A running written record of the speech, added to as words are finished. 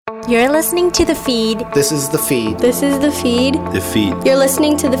You're listening to The Feed. This is The Feed. This is The Feed. The Feed. You're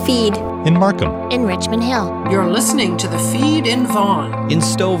listening to The Feed. In Markham. In Richmond Hill. You're listening to The Feed in Vaughan. In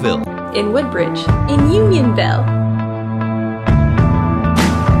Stouffville. In Woodbridge. In Unionville.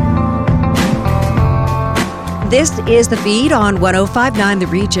 This is The Feed on 105.9 The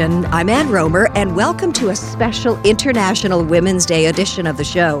Region. I'm Ann Romer, and welcome to a special International Women's Day edition of the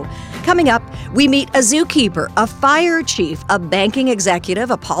show. Coming up, we meet a zookeeper, a fire chief, a banking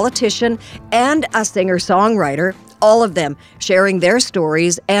executive, a politician, and a singer-songwriter. All of them sharing their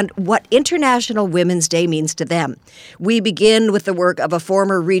stories and what International Women's Day means to them. We begin with the work of a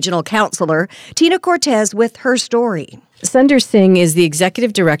former regional councillor, Tina Cortez, with her story. Sunder Singh is the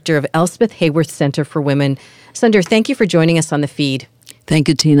executive director of Elspeth Hayworth Centre for Women. Sunder, thank you for joining us on The Feed. Thank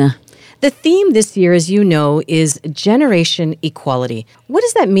you, Tina. The theme this year, as you know, is generation equality. What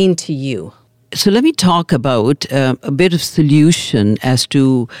does that mean to you? So let me talk about a bit of solution as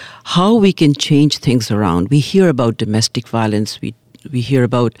to how we can change things around. We hear about domestic violence. We hear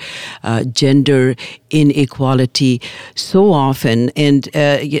about gender inequality so often, and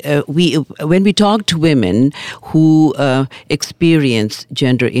when we talk to women who experience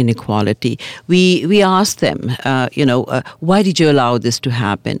gender inequality, we ask them, why did you allow this to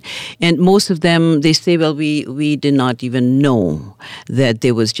happen? And most of them, they say, well, we did not even know that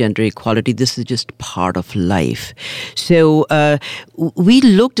there was gender equality. This is just part of life. So we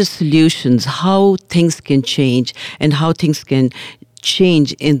looked at solutions, how things can change and how things can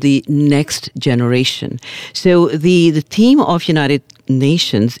change in the next generation. So the theme of United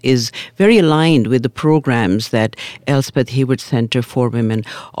Nations is very aligned with the programs that Elspeth Hayworth Centre for Women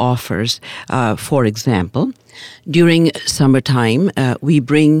offers. For example, during summertime, we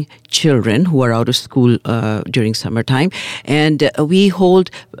bring children who are out of school during summertime, and we hold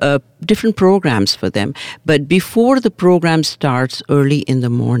different programs for them. But before the program starts early in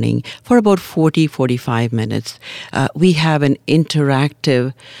the morning, for about 45 minutes, we have an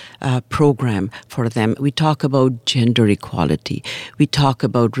interactive program for them. We talk about gender equality. We talk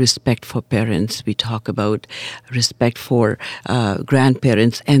about respect for parents. We talk about respect for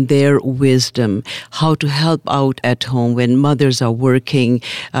grandparents and their wisdom, how to help out at home when mothers are working,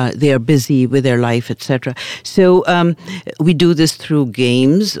 they are busy with their life, etc. So we do this through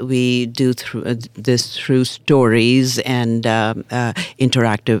games. We do this through stories and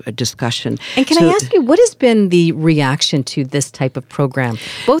interactive discussion. And can I ask you, what has been the reaction to this type of program,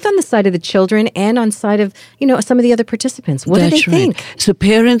 both on the side of the children and on side of, some of the other participants? What do they think? So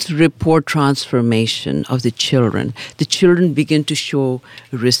parents report transformation of the children. The children begin to show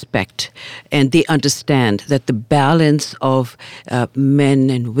respect, and they understand that the balance of men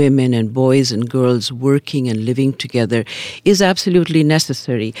and women and boys and girls working and living together is absolutely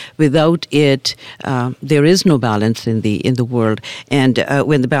necessary. Without it, there is no balance in the world. And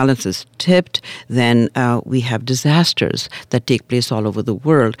when the balance is tipped, then we have disasters that take place all over the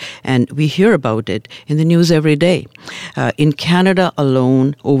world. And we hear about it in the news every day. In Canada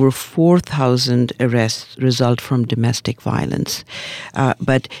alone, over 4,000 arrests result from domestic violence.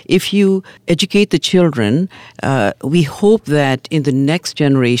 But if you educate the children, we hope that in the next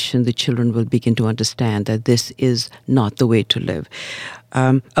generation, the children will begin to understand that this is not the way to live.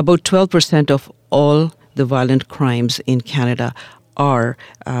 About 12% of all the violent crimes in Canada are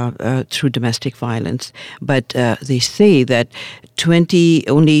through domestic violence. But they say that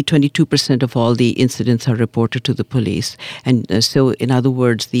only 22% of all the incidents are reported to the police. And so, in other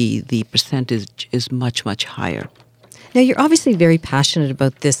words, the percentage is much, much higher. Now, you're obviously very passionate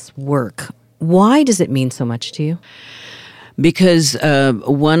about this work. Why does it mean so much to you? Because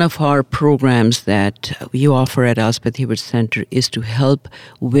one of our programs that we offer at Elspeth Hayworth Centre is to help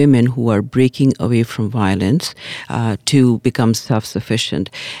women who are breaking away from violence to become self-sufficient.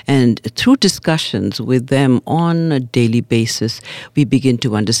 And through discussions with them on a daily basis, we begin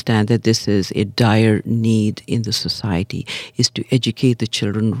to understand that this is a dire need in the society, is to educate the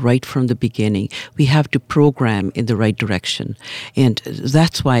children right from the beginning. We have to program in the right direction. And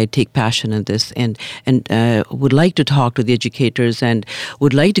that's why I take passion in this and would like to talk to the educators and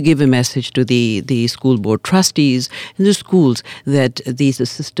would like to give a message to the school board trustees in the schools that the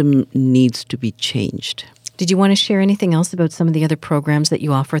system needs to be changed. Did you want to share anything else about some of the other programs that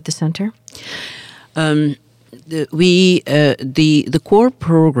you offer at the center? The core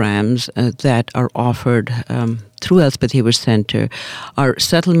programs that are offered through Elspeth Hayworth Centre are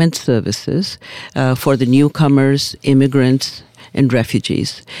settlement services for the newcomers, immigrants, and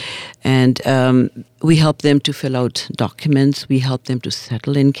refugees. And we help them to fill out documents. We help them to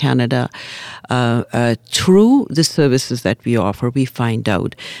settle in Canada. Through the services that we offer, we find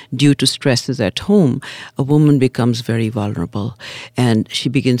out, due to stresses at home, a woman becomes very vulnerable and she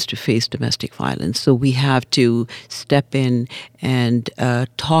begins to face domestic violence. So we have to step in and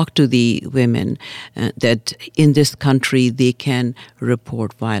talk to the women that in this country they can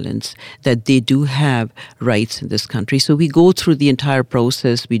report violence, that they do have rights in this country. So we go through the entire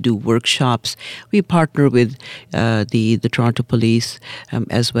process. We do workshops. We partner with the Toronto Police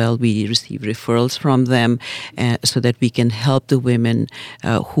as well. We receive referrals from them so that we can help the women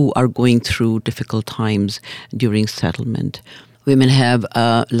who are going through difficult times during settlement. Women have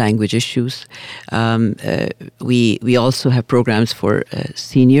language issues. We also have programs for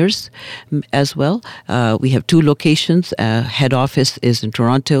seniors as well. We have 2 locations. Head office is in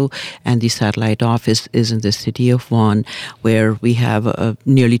Toronto, and the satellite office is in the city of Vaughan, where we have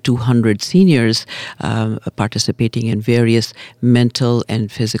nearly 200 seniors participating in various mental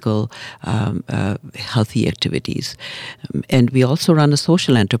and physical healthy activities. And we also run a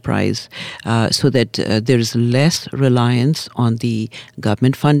social enterprise so that there is less reliance on the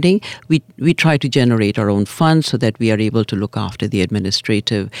government funding. We try to generate our own funds so that we are able to look after the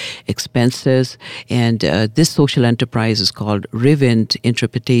administrative expenses. And this social enterprise is called Rivint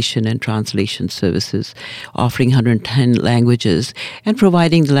Interpretation and Translation Services, offering 110 languages and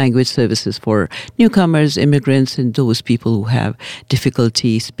providing the language services for newcomers, immigrants, and those people who have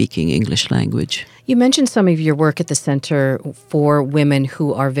difficulty speaking English language. You mentioned some of your work at the Center for Women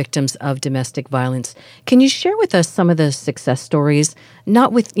who are victims of domestic violence. Can you share with us some of the success stories?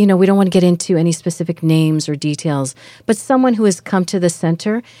 Not with, we don't want to get into any specific names or details, but someone who has come to the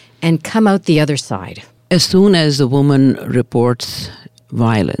center and come out the other side. As soon as a woman reports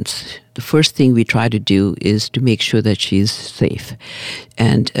violence, the first thing we try to do is to make sure that she's safe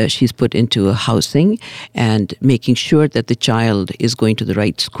and she's put into a housing, and making sure that the child is going to the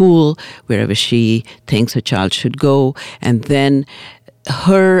right school, wherever she thinks her child should go. And then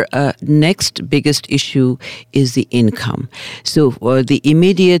her next biggest issue is the income. So the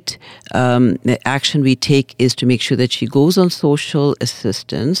immediate action we take is to make sure that she goes on social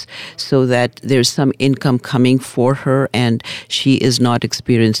assistance so that there's some income coming for her and she is not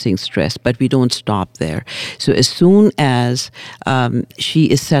experiencing stress. But we don't stop there. So as soon as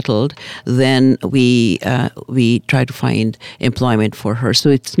she is settled, then we try to find employment for her. So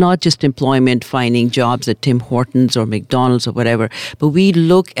it's not just employment, finding jobs at Tim Hortons or McDonald's or whatever, but we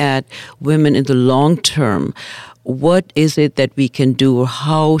look at women in the long term. What is it that we can do, or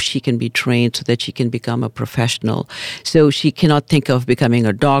how she can be trained so that she can become a professional? So she cannot think of becoming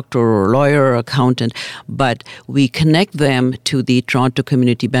a doctor or a lawyer or accountant, but we connect them to the Toronto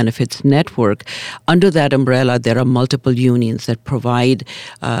Community Benefits Network. Under that umbrella, there are multiple unions that provide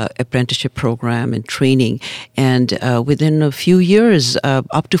apprenticeship program and training. And within a few years,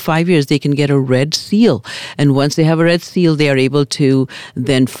 up to 5 years, they can get a red seal. And once they have a red seal, they are able to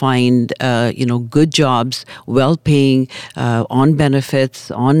then find, good jobs, well-paying, on benefits,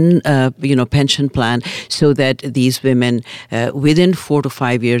 on pension plan, so that these women within 4 to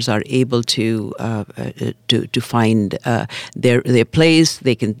 5 years are able to find their place.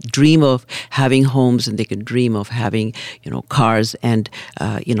 They can dream of having homes, and they can dream of having cars, and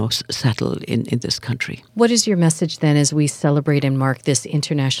settle in this country. What is your message then as we celebrate and mark this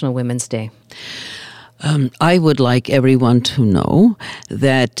International Women's Day? I would like everyone to know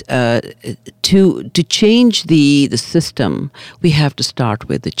that to change the system, we have to start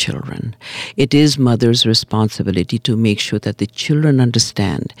with the children. It is mother's responsibility to make sure that the children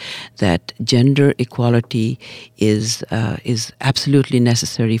understand that gender equality is absolutely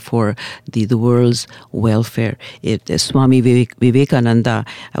necessary for the world's welfare. Swami Vivekananda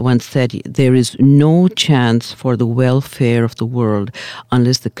once said, there is no chance for the welfare of the world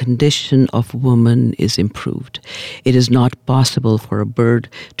unless the condition of woman is improved. It is not possible for a bird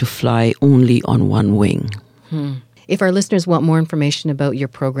to fly only on one wing. If our listeners want more information about your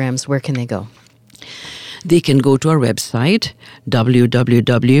programs, where can they go? They can go to our website,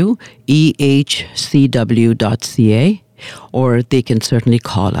 www.ehcw.ca, or they can certainly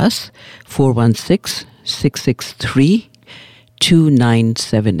call us,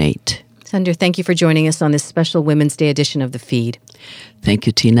 416-663-2978. Sunder, thank you for joining us on this special Women's Day edition of The Feed. Thank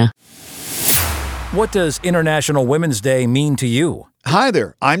you, Tina. What does International Women's Day mean to you? Hi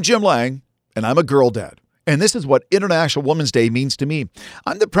there, I'm Jim Lang, and I'm a girl dad. And this is what International Women's Day means to me.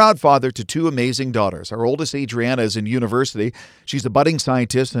 I'm the proud father to two amazing daughters. Our oldest, Adriana, is in university. She's a budding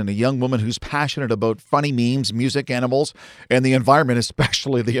scientist and a young woman who's passionate about funny memes, music, animals, and the environment,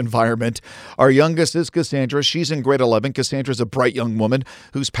 especially the environment. Our youngest is Cassandra. She's in grade 11. Cassandra's a bright young woman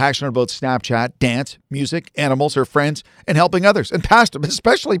who's passionate about Snapchat, dance, music, animals, her friends, and helping others. And pasta,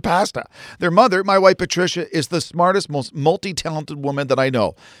 especially pasta. Their mother, my wife Patricia, is the smartest, most multi-talented woman that I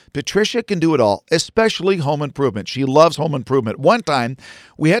know. Patricia can do it all, especially home improvement. She loves home improvement. One time,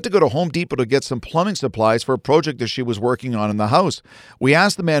 we had to go to Home Depot to get some plumbing supplies for a project that she was working on in the house. We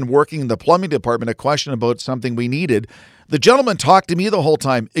asked the man working in the plumbing department a question about something we needed. The gentleman talked to me the whole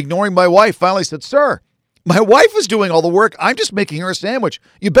time, ignoring my wife. Finally said, "Sir, my wife is doing all the work. I'm just making her a sandwich.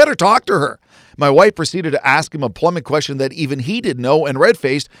 You better talk to her." My wife proceeded to ask him a plumbing question that even he didn't know, and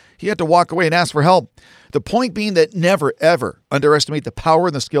red-faced, he had to walk away and ask for help. The point being that never, ever underestimate the power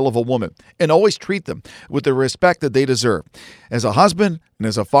and the skill of a woman, and always treat them with the respect that they deserve. As a husband and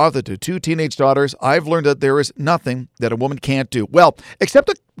as a father to two teenage daughters, I've learned that there is nothing that a woman can't do. Well, except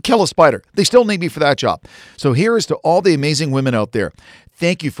to kill a spider. They still need me for that job. So here is to all the amazing women out there.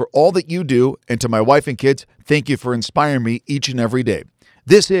 Thank you for all that you do, and to my wife and kids, thank you for inspiring me each and every day.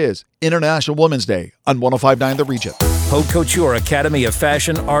 This is International Women's Day on 105.9 The Region. Haute Couture Academy of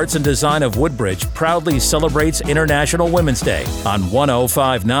Fashion, Arts and Design of Woodbridge proudly celebrates International Women's Day on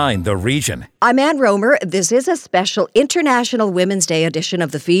 105.9 The Region. I'm Ann Romer. This is a special International Women's Day edition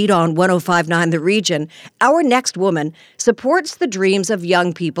of The Feed on 105.9 The Region. Our next woman supports the dreams of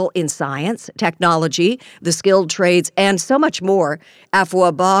young people in science, technology, the skilled trades, and so much more.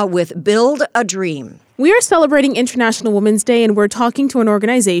 Afua Ba with Build a Dream. We are celebrating International Women's Day, and we're talking to an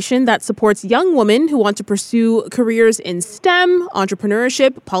organization that supports young women who want to pursue careers in STEM,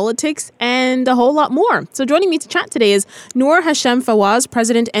 entrepreneurship, politics, and a whole lot more. So joining me to chat today is Noor Hashem Fawaz,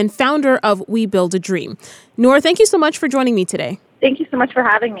 president and founder of We Build a Dream. Noor, thank you so much for joining me today. Thank you so much for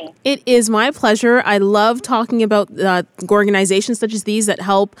having me. It is my pleasure. I love talking about organizations such as these that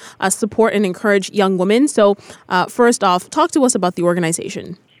help support and encourage young women. So first off, talk to us about the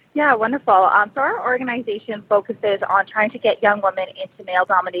organization. Yeah, wonderful. So our organization focuses on trying to get young women into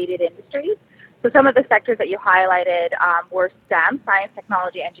male-dominated industries. So some of the sectors that you highlighted were STEM, science,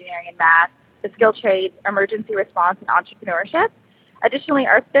 technology, engineering, and math, the skilled trades, emergency response, and entrepreneurship. Additionally,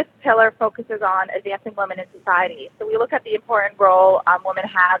 our fifth pillar focuses on advancing women in society. So we look at the important role women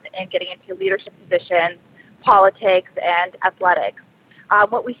have in getting into leadership positions, politics, and athletics.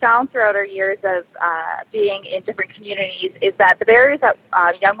 What we found throughout our years of being in different communities is that the barriers that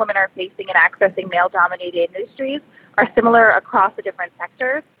young women are facing in accessing male-dominated industries are similar across the different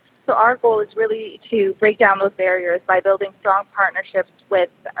sectors. So our goal is really to break down those barriers by building strong partnerships with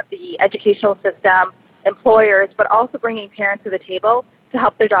the educational system, employers, but also bringing parents to the table to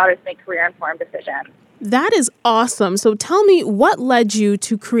help their daughters make career-informed decisions. That is awesome. So tell me, what led you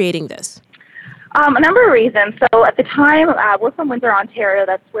to creating this? A number of reasons. So at the time, we're from Windsor, Ontario.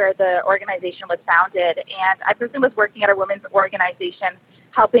 That's where the organization was founded. And I personally was working at a women's organization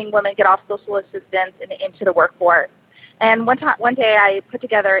helping women get off social assistance and into the workforce. And one day I put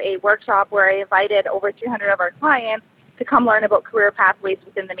together a workshop where I invited over 300 of our clients to come learn about career pathways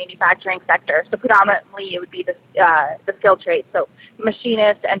within the manufacturing sector. So predominantly it would be the skilled trades, so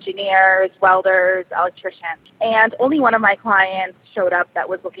machinists, engineers, welders, electricians. And only one of my clients showed up that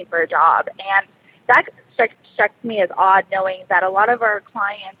was looking for a job. And that struck me as odd, knowing that a lot of our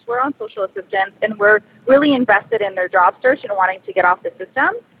clients were on social assistance and were really invested in their job search and wanting to get off the system.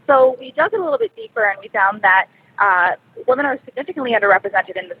 So we dug a little bit deeper and we found that women are significantly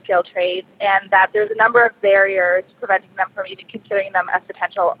underrepresented in the skilled trades and that there's a number of barriers preventing them from even considering them as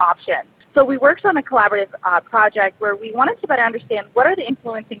potential options. So we worked on a collaborative project where we wanted to better understand what are the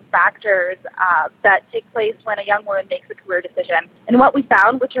influencing factors that take place when a young woman makes a career decision. And what we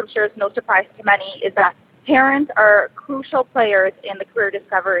found, which I'm sure is no surprise to many, is that parents are crucial players in the career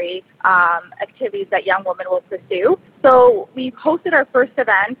discovery activities that young women will pursue. So we hosted our first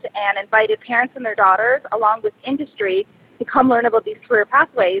event and invited parents and their daughters, along with industry, to come learn about these career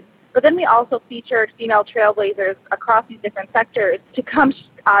pathways. But then we also featured female trailblazers across these different sectors to come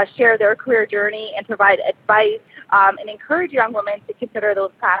share their career journey and provide advice and encourage young women to consider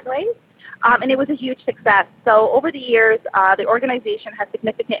those pathways. And it was a huge success. So over the years, the organization has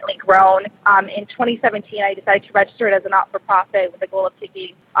significantly grown. In 2017, I decided to register it as a not-for-profit with the goal of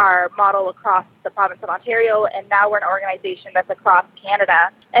taking our model across the province of Ontario, and now we're an organization that's across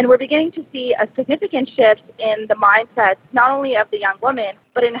Canada. And we're beginning to see a significant shift in the mindset, not only of the young women,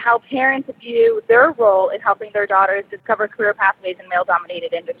 but in how parents view their role in helping their daughters discover career pathways in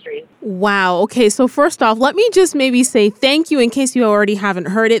male-dominated industries. Wow. Okay, so first off, let me just maybe say thank you, in case you already haven't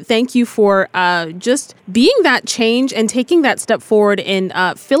heard it. Thank you for for just being that change and taking that step forward in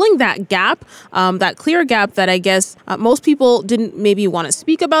filling that gap, that clear gap that I guess most people didn't maybe want to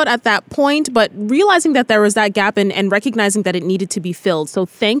speak about at that point, but realizing that there was that gap and recognizing that it needed to be filled. So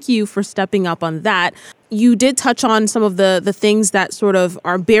thank you for stepping up on that. You did touch on some of the things that sort of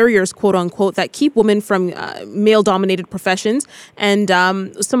are barriers, quote unquote, that keep women from male-dominated professions and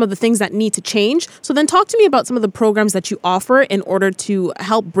some of the things that need to change. So then talk to me about some of the programs that you offer in order to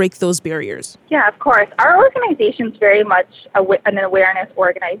help break those barriers. Yeah, of course. Our organization is very much an awareness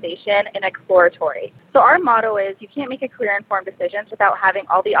organization and exploratory. So our motto is you can't make a career-informed decision without having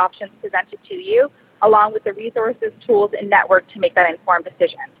all the options presented to you, along with the resources, tools, and network to make that informed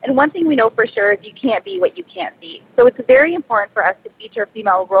decision. And one thing we know for sure is you can't be what you can't see. So it's very important for us to feature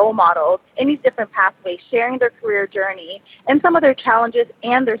female role models in these different pathways, sharing their career journey and some of their challenges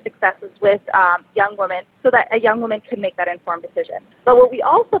and their successes with young women so that a young woman can make that informed decision. But what we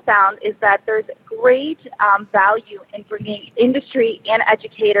also found is that there's great value in bringing industry and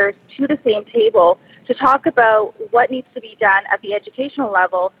educators to the same table to talk about what needs to be done at the educational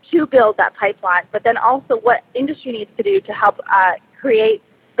level to build that pipeline, but then also what industry needs to do to help create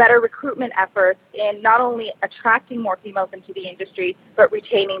better recruitment efforts in not only attracting more females into the industry, but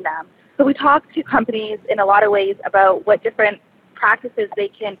retaining them. So we talk to companies in a lot of ways about what different practices they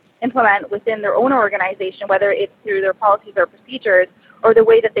can implement within their own organization, whether it's through their policies or procedures or the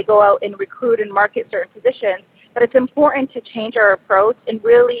way that they go out and recruit and market certain positions. But it's important to change our approach and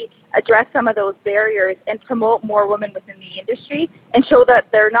really address some of those barriers and promote more women within the industry and show that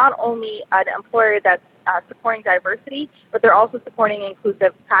they're not only an employer that's supporting diversity, but they're also supporting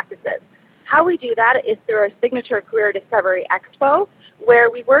inclusive practices. How we do that is through our signature Career Discovery Expo, where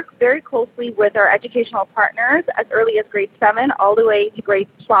we work very closely with our educational partners as early as grade 7 all the way to grade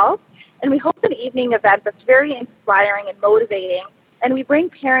 12. And we host an evening event that's very inspiring and motivating. And we bring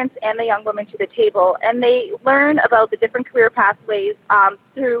parents and the young women to the table, and they learn about the different career pathways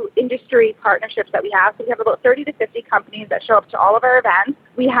through industry partnerships that we have. So we have about 30 to 50 companies that show up to all of our events.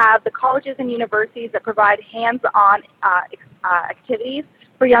 We have the colleges and universities that provide hands-on activities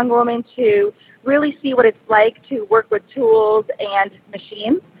for young women to really see what it's like to work with tools and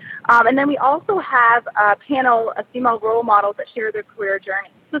machines. And then we also have a panel of female role models that share their career journey.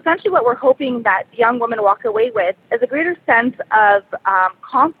 So essentially what we're hoping that young women walk away with is a greater sense of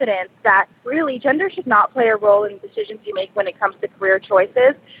confidence that really gender should not play a role in decisions you make when it comes to career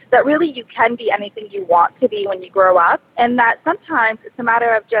choices, that really you can be anything you want to be when you grow up, and that sometimes it's a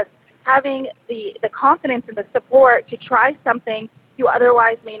matter of just having the confidence and the support to try something you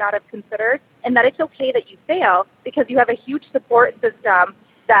otherwise may not have considered, and that it's okay that you fail because you have a huge support system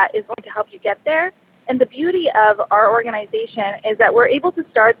that is going to help you get there. And the beauty of our organization is that we're able to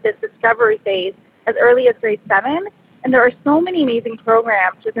start this discovery phase as early as grade 7. And there are so many amazing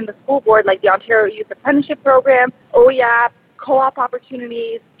programs within the school board, like the Ontario Youth Apprenticeship Program, OYAP, co-op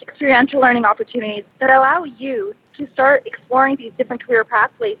opportunities, experiential learning opportunities that allow you to start exploring these different career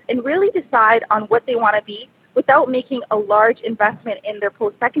pathways and really decide on what they want to be without making a large investment in their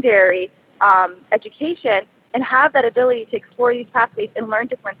post-secondary education, and have that ability to explore these pathways and learn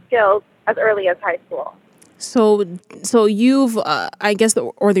different skills as early as high school. So you've, I guess,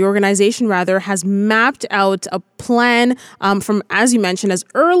 the organization rather has mapped out a plan from, as you mentioned, as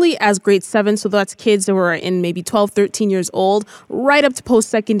early as grade 7. So that's kids who are in maybe 12, 13 years old, right up to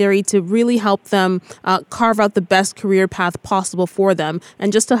post-secondary to really help them carve out the best career path possible for them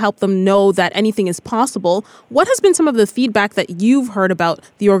and just to help them know that anything is possible. What has been some of the feedback that you've heard about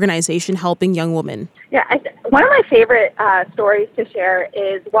the organization helping young women? Yeah, one of my favorite stories to share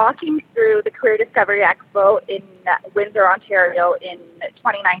is walking through the Career Discovery Expo in Windsor, Ontario in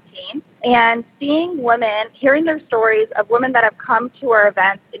 2019 and seeing women, hearing their stories of women that have come to our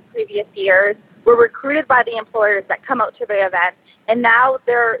events in previous years, were recruited by the employers that come out to the event, and now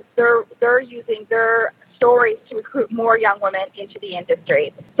they're using their stories to recruit more young women into the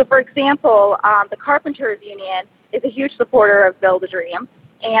industry. So for example, the Carpenters Union is a huge supporter of Build a Dream.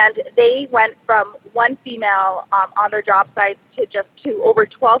 And they went from one female on their job site to over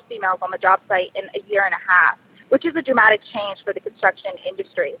 12 females on the job site in a year and a half, which is a dramatic change for the construction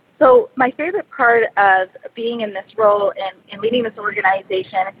industry. So my favorite part of being in this role and leading this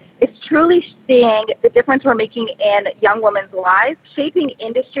organization is truly seeing the difference we're making in young women's lives, shaping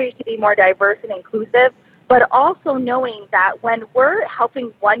industries to be more diverse and inclusive, but also knowing that when we're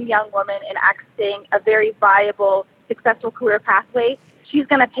helping one young woman in accessing a very viable, successful career pathway, she's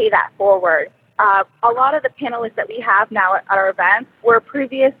going to pay that forward. A lot of the panelists that we have now at our events were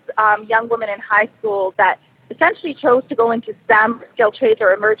previous young women in high school that essentially chose to go into STEM, skilled trades,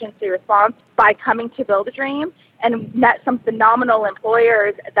 or emergency response by coming to Build a Dream, and met some phenomenal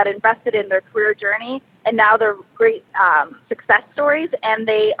employers that invested in their career journey, and now they're great success stories, and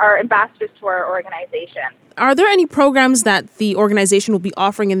they are ambassadors to our organization. Are there any programs that the organization will be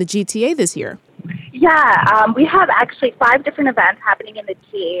offering in the GTA this year? Yeah, we have actually 5 different events happening in the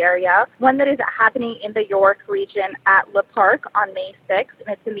TA area. One that is happening in the York region at Le Parc on May 6th, and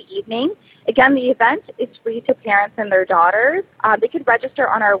it's in the evening. Again, the event is free to parents and their daughters. They could register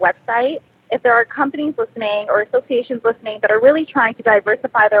on our website. If there are companies listening or associations listening that are really trying to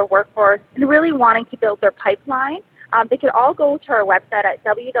diversify their workforce and really wanting to build their pipeline, they could all go to our website at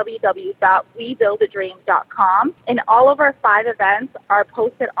www.webuildadream.com, and all of our 5 events are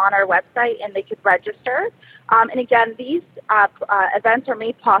posted on our website, and they could register. And again, these events are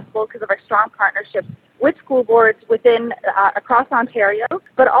made possible because of our strong partnerships with school boards within across Ontario,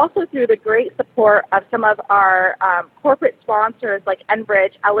 but also through the great support of some of our corporate sponsors like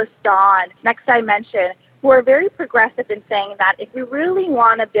Enbridge, Ellis Don, Next Dimension, who are very progressive in saying that if we really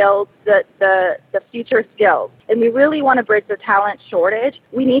want to build the future skills and we really want to bridge the talent shortage,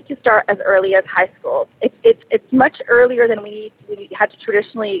 we need to start as early as high school. It's much earlier than we had to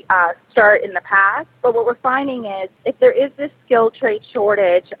traditionally start in the past. But what we're finding is if there is this skill trade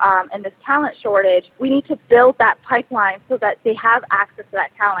shortage and this talent shortage, we need to build that pipeline so that they have access to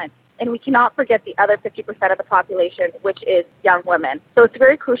that talent. And we cannot forget the other 50% of the population, which is young women. So it's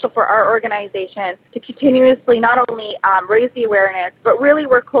very crucial for our organization to continuously not only raise the awareness, but really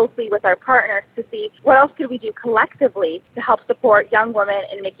work closely with our partners to see what else could we do collectively to help support young women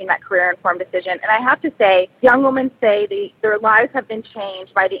in making that career-informed decision. And I have to say, young women say their lives have been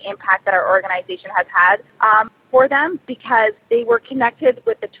changed by the impact that our organization has had for them because they were connected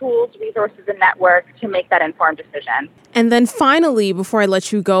with the tools, resources, and network to make that informed decision. And then finally, before I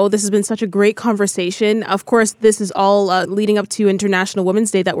let you go, this has been such a great conversation. Of course, this is all leading up to International Women's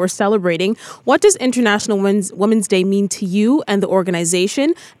Day that we're celebrating. What does International Women's Day mean to you and the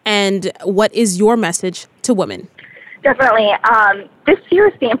organization? And what is your message to women? Definitely. This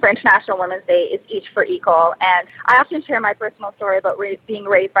year's theme for International Women's Day is Each for Equal. And I often share my personal story about being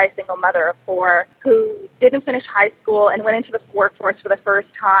raised by a single mother of 4 who didn't finish high school and went into the workforce for the first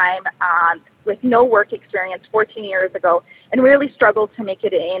time with no work experience 14 years ago and really struggled to make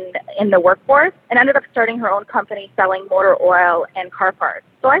it in the workforce and ended up starting her own company selling motor oil and car parts.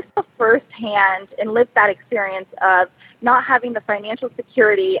 So I saw firsthand and lived that experience of not having the financial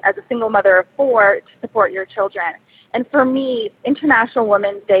security as a single mother of 4 to support your children. And for me, International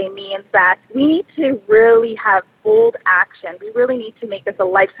Women's Day means that we need to really have bold action. We really need to make this a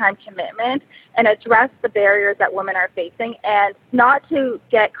lifetime commitment and address the barriers that women are facing and not to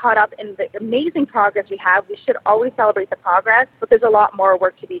get caught up in the amazing progress we have. We should always celebrate the progress, but there's a lot more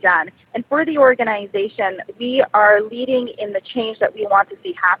work to be done. And for the organization, we are leading in the change that we want to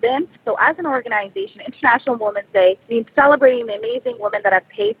see happen. So as an organization, International Women's Day means celebrating the amazing women that have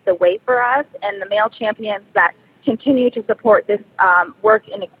paved the way for us and the male champions that continue to support this work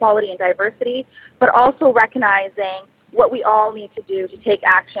in equality and diversity, but also recognizing what we all need to do to take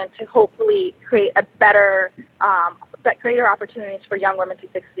action to hopefully create a better, greater opportunities for young women to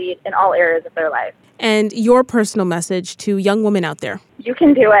succeed in all areas of their life. And your personal message to young women out there? You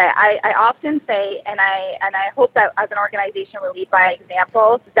can do it. I often say, and I hope that as an organization we lead by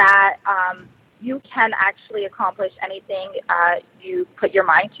example, that you can actually accomplish anything you put your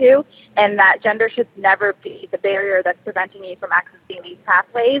mind to, and that gender should never be the barrier that's preventing you from accessing these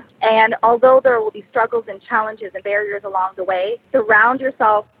pathways. And although there will be struggles and challenges and barriers along the way, surround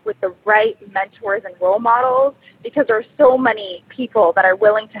yourself with the right mentors and role models because there are so many people that are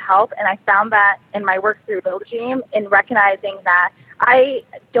willing to help. And I found that in my work through Build a Dream in recognizing that I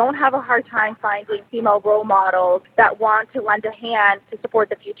don't have a hard time finding female role models that want to lend a hand to support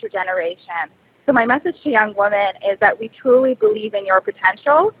the future generation. So my message to young women is that we truly believe in your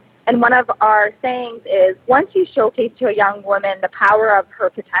potential. And one of our sayings is, once you showcase to a young woman the power of her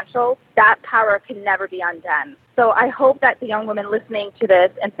potential, that power can never be undone. So I hope that the young women listening to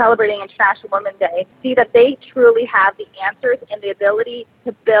this and celebrating International Women's Day see that they truly have the answers and the ability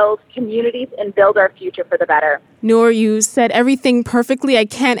to build communities and build our future for the better. Noor, you said everything perfectly. I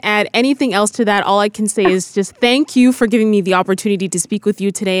can't add anything else to that. All I can say is just thank you for giving me the opportunity to speak with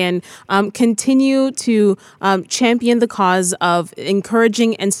you today and continue to champion the cause of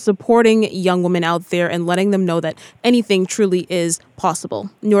encouraging and supporting young women out there and letting them know that anything truly is possible.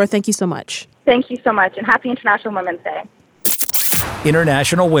 Noor, thank you so much. Thank you so much, and happy International Women's Day.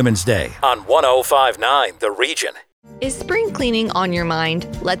 International Women's Day on 105.9 The Region. Is spring cleaning on your mind?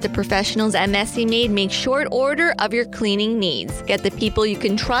 Let the professionals at Messy Made make short order of your cleaning needs. Get the people you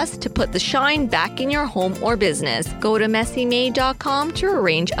can trust to put the shine back in your home or business. Go to messymade.com to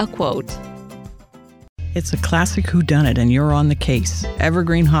arrange a quote. It's a classic whodunit, and you're on the case.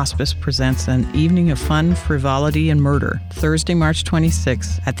 Evergreen Hospice presents an evening of fun, frivolity, and murder. Thursday, March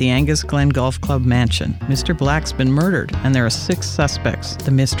 26th at the Angus Glen Golf Club Mansion. Mr. Black's been murdered, and there are 6 suspects.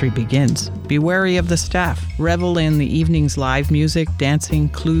 The mystery begins. Be wary of the staff. Revel in the evening's live music, dancing,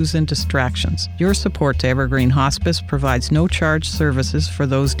 clues, and distractions. Your support to Evergreen Hospice provides no-charge services for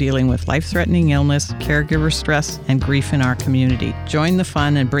those dealing with life-threatening illness, caregiver stress, and grief in our community. Join the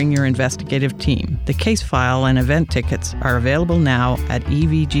fun and bring your investigative team. The case file and event tickets are available now at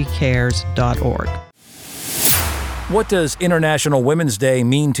evgcares.org. What does International Women's Day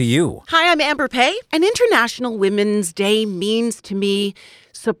mean to you? Hi, I'm Amber Pay, and International Women's Day means to me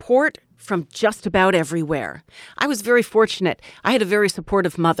support from just about everywhere. I was very fortunate. I had a very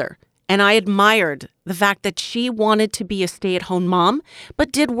supportive mother, and I admired the fact that she wanted to be a stay-at-home mom,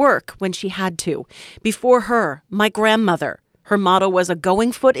 but did work when she had to. Before her, my grandmother, her motto was a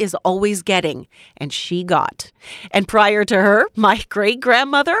going foot is always getting, and she got. And prior to her, my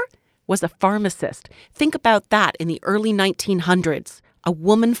great-grandmother was a pharmacist. Think about that in the early 1900s. A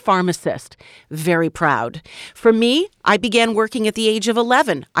woman pharmacist. Very proud. For me, I began working at the age of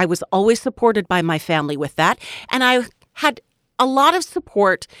 11. I was always supported by my family with that, and I had a lot of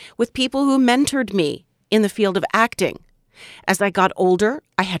support with people who mentored me in the field of acting. As I got older,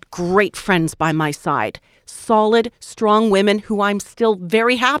 I had great friends by my side. Solid, strong women who I'm still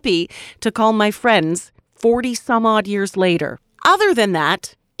very happy to call my friends 40-some-odd years later. Other than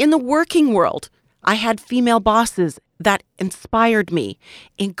that, in the working world, I had female bosses that inspired me,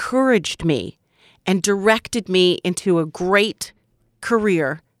 encouraged me, and directed me into a great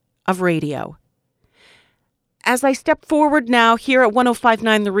career of radio. As I step forward now here at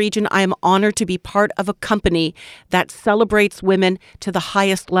 105.9 The Region, I am honored to be part of a company that celebrates women to the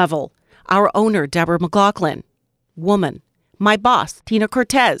highest level. Our owner, Deborah McLaughlin, woman. My boss, Tina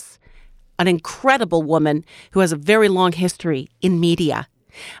Cortez, an incredible woman who has a very long history in media.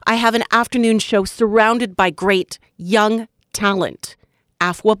 I have an afternoon show surrounded by great young talent.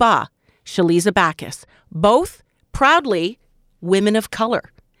 Afwaba, Shaliza Bacchus, both proudly women of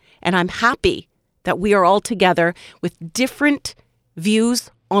color. And I'm happy that we are all together with different views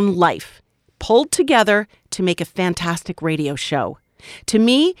on life, pulled together to make a fantastic radio show. To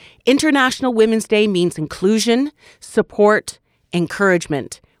me, International Women's Day means inclusion, support,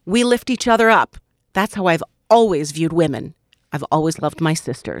 encouragement. We lift each other up. That's how I've always viewed women. I've always loved my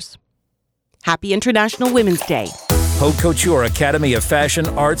sisters. Happy International Women's Day. Haute Couture Academy of Fashion,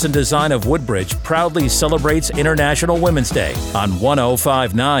 Arts and Design of Woodbridge proudly celebrates International Women's Day on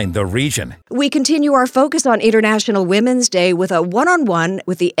 105.9 The Region. We continue our focus on International Women's Day with a one-on-one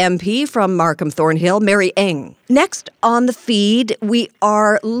with the MP from Markham Thornhill, Mary Ng. Next on the feed, we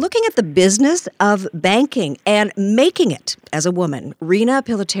are looking at the business of banking and making it as a woman. Rena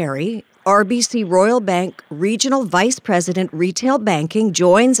Pilateri, RBC Royal Bank Regional Vice President, Retail Banking,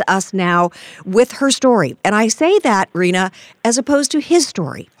 joins us now with her story. And I say that, Rena, as opposed to his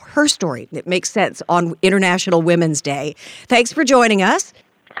story, her story. It makes sense on International Women's Day. Thanks for joining us.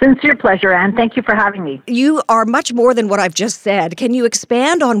 Sincere pleasure, Anne. Thank you for having me. You are much more than what I've just said. Can you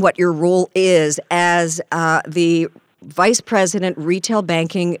expand on what your role is as the Vice President, Retail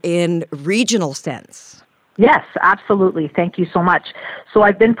Banking in regional sense? Yes, absolutely. Thank you so much. So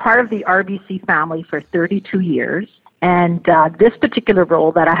I've been part of the RBC family for 32 years, and this particular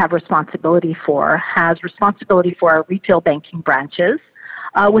role that I have responsibility for has responsibility for our retail banking branches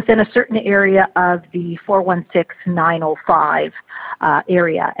within a certain area of the 416-905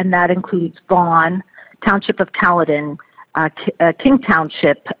 area, and that includes Vaughan, Township of Caledon, King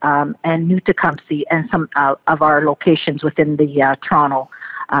Township, and New Tecumseh, and some of our locations within the Toronto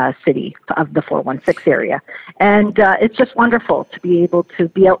city of the 416 area. And it's just wonderful to be able to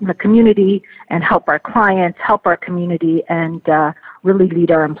be out in the community and help our clients, help our community, and really lead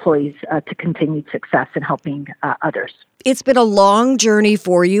our employees to continued success in helping others. It's been a long journey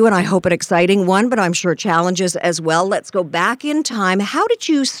for you, and I hope an exciting one, but I'm sure challenges as well. Let's go back in time. How did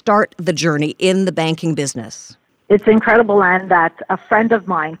you start the journey in the banking business? It's incredible, Anne, that a friend of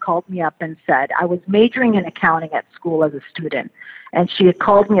mine called me up and said, I was majoring in accounting at school as a student, and she had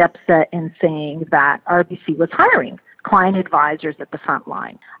called me up and saying that RBC was hiring client advisors at the front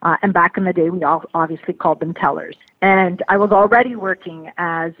line. And back in the day, we all obviously called them tellers. And I was already working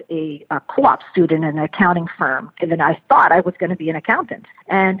as a co-op student in an accounting firm, and I thought I was going to be an accountant.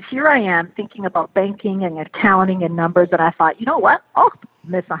 And here I am thinking about banking and accounting and numbers, and I thought, you know what?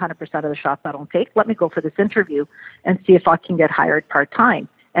 miss 100% of the shots I don't take. Let me go for this interview and see if I can get hired part-time.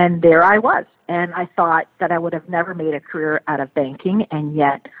 And there I was. And I thought that I would have never made a career out of banking, and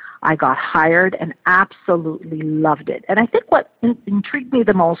yet I got hired and absolutely loved it. And I think what intrigued me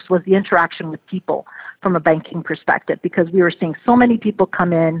the most was the interaction with people from a banking perspective, because we were seeing so many people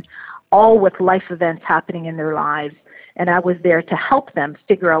come in, all with life events happening in their lives, and I was there to help them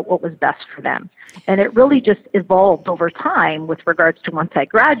figure out what was best for them. And it really just evolved over time with regards to once I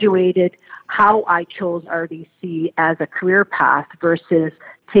graduated, how I chose RBC as a career path versus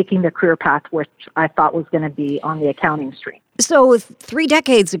taking the career path which I thought was going to be on the accounting stream. So 3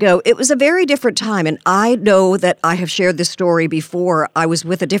 decades ago, it was a very different time. And I know that I have shared this story before. I was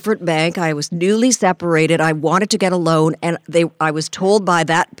with a different bank. I was newly separated. I wanted to get a loan. And I was told by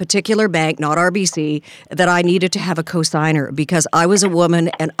that particular bank, not RBC, that I needed to have a cosigner because I was a woman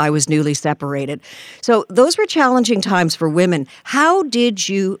and I was newly separated. So those were challenging times for women. How did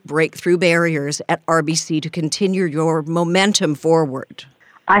you break through barriers at RBC to continue your momentum forward?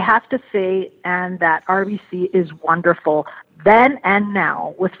 I have to say, and that RBC is wonderful then and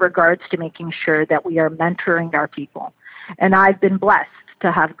now with regards to making sure that we are mentoring our people. And I've been blessed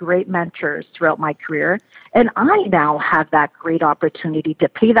to have great mentors throughout my career. And I now have that great opportunity to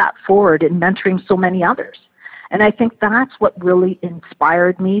pay that forward in mentoring so many others. And I think that's what really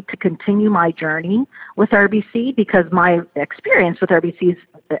inspired me to continue my journey with RBC, because my experience with RBC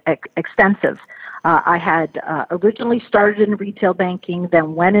is extensive. I had originally started in retail banking,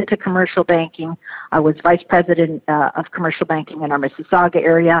 then went into commercial banking. I was vice president of commercial banking in our Mississauga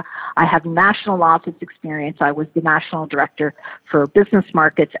area. I have national office experience. I was the national director for business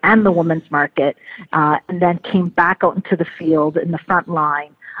markets and the women's market, and then came back out into the field in the front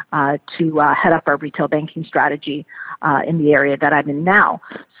line to head up our retail banking strategy in the area that I'm in now.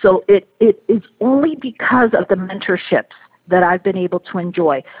 So it is only because of the mentorships that I've been able to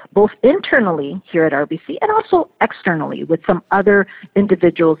enjoy, both internally here at RBC and also externally with some other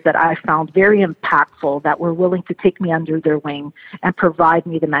individuals that I found very impactful that were willing to take me under their wing and provide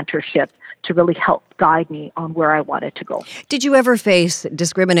me the mentorship to really help guide me on where I wanted to go. Did you ever face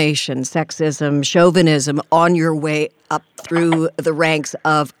discrimination, sexism, chauvinism on your way up through the ranks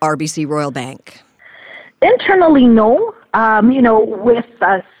of RBC Royal Bank? Internally, no. With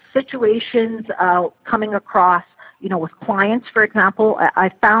situations coming across, with clients, for example, I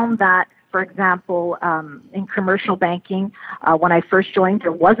found that, for example, in commercial banking, when I first joined,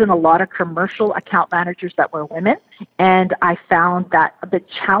 there wasn't a lot of commercial account managers that were women. And I found that a bit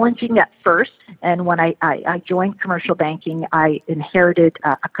challenging at first. And when I joined commercial banking, I inherited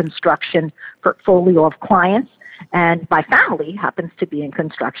a construction portfolio of clients. And my family happens to be in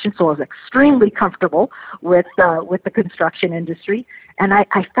construction, so I was extremely comfortable with the construction industry. And I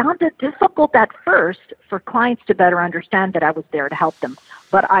found it difficult at first for clients to better understand that I was there to help them.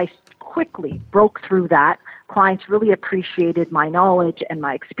 But I quickly broke through that. Clients really appreciated my knowledge and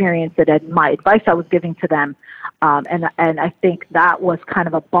my experience and my advice I was giving to them. And I think that was kind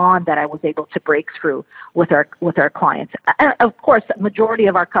of a bond that I was able to break through with our clients. And of course, the majority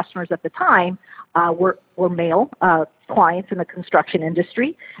of our customers at the time were male clients in the construction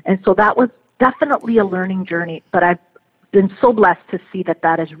industry. And so that was definitely a learning journey. But I've been so blessed to see that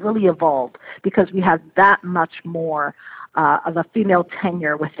has really evolved because we have that much more of a female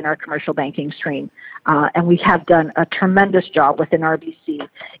tenure within our commercial banking stream. And we have done a tremendous job within RBC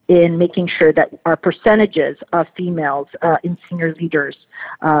in making sure that our percentages of females in senior leaders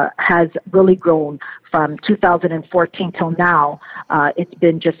has really grown from 2014 till now. It's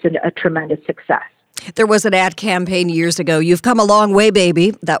been just a tremendous success. There was an ad campaign years ago. You've come a long way,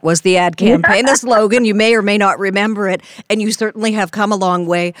 baby. That was the ad campaign, the slogan. You may or may not remember it, and you certainly have come a long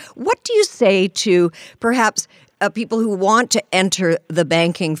way. What do you say to perhaps people who want to enter the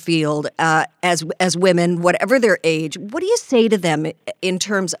banking field as women, whatever their age? What do you say to them in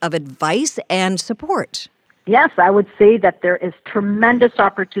terms of advice and support? Yes, I would say that there is tremendous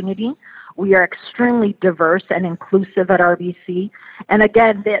opportunity. We are extremely diverse and inclusive at RBC. And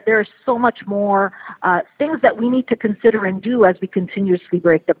again, there are so much more things that we need to consider and do as we continuously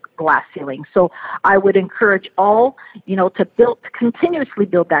break the glass ceiling. So I would encourage all, to continuously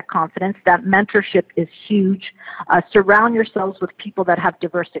build that confidence. That mentorship is huge. Surround yourselves with people that have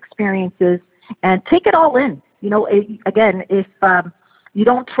diverse experiences and take it all in. Again, if you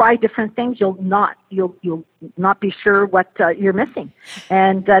don't try different things, you'll not be sure what you're missing,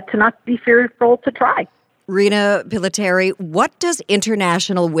 and to not be fearful to try. Rena Pilateri, what does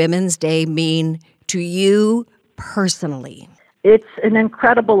International Women's Day mean to you personally? It's an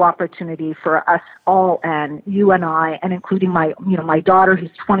incredible opportunity for us all, and you and I, and including my daughter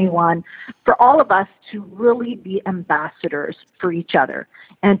who's 21, for all of us to really be ambassadors for each other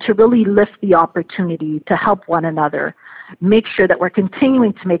and to really lift the opportunity to help one another, make sure that we're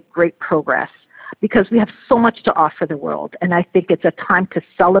continuing to make great progress because we have so much to offer the world. And I think it's a time to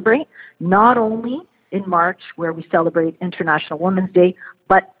celebrate, not only in March where we celebrate International Women's Day,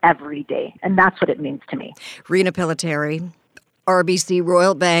 but every day. And that's what it means to me. Rena Piliteri, RBC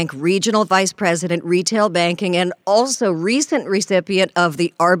Royal Bank Regional Vice President, Retail Banking, and also recent recipient of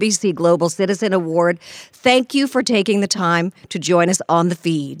the RBC Global Citizen Award. Thank you for taking the time to join us on the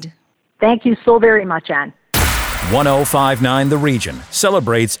feed. Thank you so very much, Anne. 1059 The Region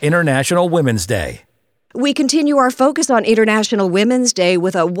celebrates International Women's Day. We continue our focus on International Women's Day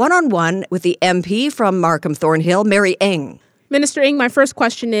with a one-on-one with the MP from Markham Thornhill, Mary Ng. Minister Ng, my first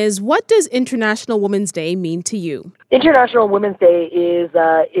question is, what does International Women's Day mean to you? International Women's Day is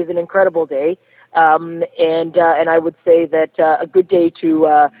an incredible day, and I would say that a good day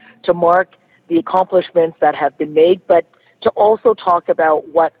to mark the accomplishments that have been made, but to also talk about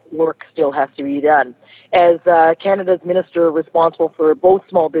what work still has to be done. As Canada's minister responsible for both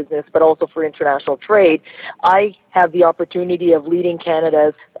small business but also for international trade, I have the opportunity of leading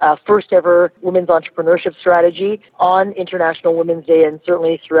Canada's first ever women's entrepreneurship strategy on International Women's Day, and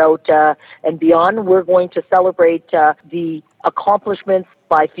certainly throughout and beyond. We're going to celebrate the accomplishments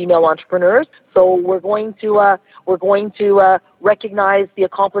by female entrepreneurs. So we're going to recognize the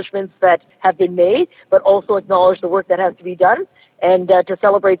accomplishments that have been made, but also acknowledge the work that has to be done, and to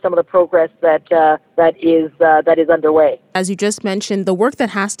celebrate some of the progress that is underway. As you just mentioned, the work that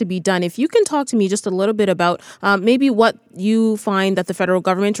has to be done. If you can talk to me just a little bit about maybe what you find that the federal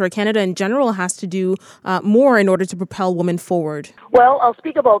government or Canada in general has to do more in order to propel women forward. Well, I'll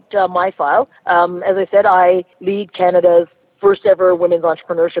speak about my file. As I said, I lead Canada's first ever women's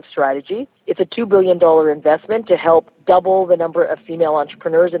entrepreneurship strategy. It's a $2 billion investment to help double the number of female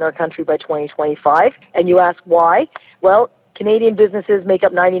entrepreneurs in our country by 2025. And you ask why? Well, Canadian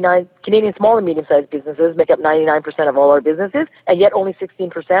small and medium-sized businesses make up 99% of all our businesses, and yet only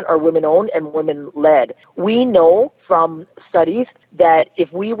 16% are women-owned and women-led. We know from studies that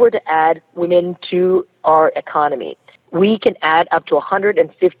if we were to add women to our economy, we can add up to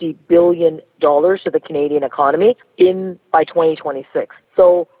 $150 billion to the Canadian economy by 2026.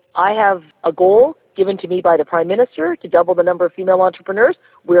 So I have a goal given to me by the Prime Minister to double the number of female entrepreneurs.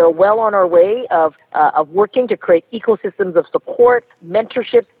 We are well on our way of working to create ecosystems of support,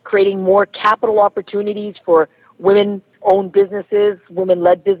 mentorship, creating more capital opportunities for women-owned businesses,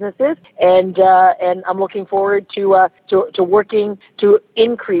 women-led businesses, and I'm looking forward to working to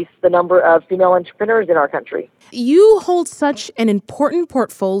increase the number of female entrepreneurs in our country. You hold such an important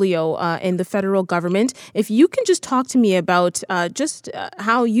portfolio in the federal government. If you can just talk to me about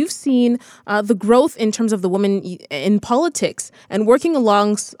how you've seen the growth in terms of the women in politics and working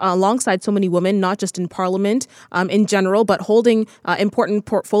alongside so many women, not just in Parliament in general, but holding important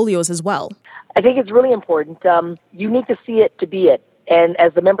portfolios as well. I think it's really important. You need to see it to be it. And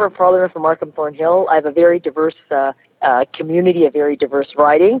as the Member of Parliament for Markham Thornhill, I have a very diverse community, a very diverse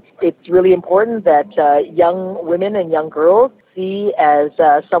riding. It's really important that young women and young girls see as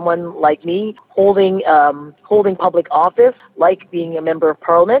someone like me holding public office, like being a Member of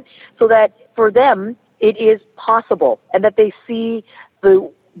Parliament, so that for them it is possible and that they see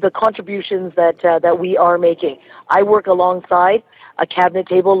the contributions that we are making. I work alongside a cabinet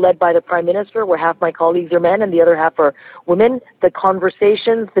table led by the Prime Minister, where half my colleagues are men and the other half are women. The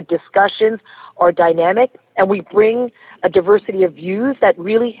conversations, the discussions are dynamic, and we bring a diversity of views that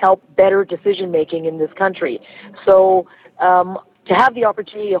really help better decision-making in this country. So to have the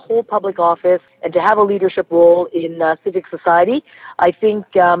opportunity to hold public office and to have a leadership role in civic society, I think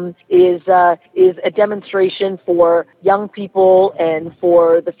is a demonstration for young people and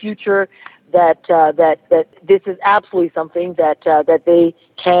for the future that this is absolutely something that they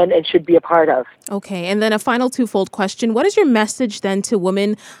can and should be a part of. Okay, and then a final twofold question. What is your message then to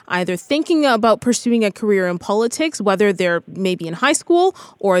women either thinking about pursuing a career in politics, whether they're maybe in high school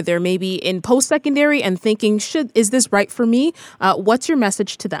or they're maybe in post-secondary and thinking, is this right for me? What's your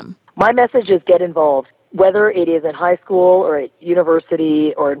message to them? My message is get involved, whether it is in high school or at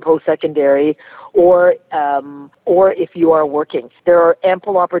university or in post-secondary or if you are working. There are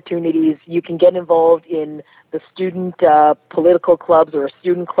ample opportunities. You can get involved in the student political clubs or a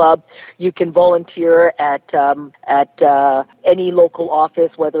student club. You can volunteer at any local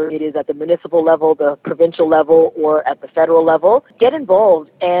office, whether it is at the municipal level, the provincial level, or at the federal level. Get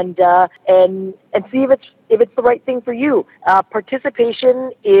involved and see if it's the right thing for you.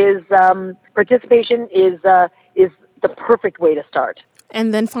 Participation is the perfect way to start.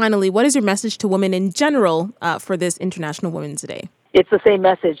 And then finally, what is your message to women in general for this International Women's Day? It's the same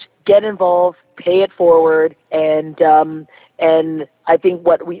message. Get involved, pay it forward, and I think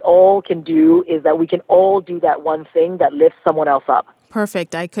what we all can do is that we can all do that one thing that lifts someone else up.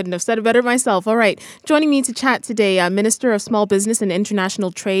 Perfect. I couldn't have said it better myself. All right. Joining me to chat today, Minister of Small Business and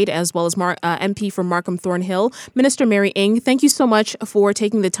International Trade, as well as MP for Markham Thornhill, Minister Mary Ng. Thank you so much for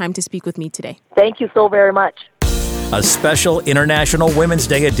taking the time to speak with me today. Thank you so very much. A special International Women's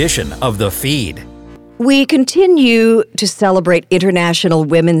Day edition of The Feed. We continue to celebrate International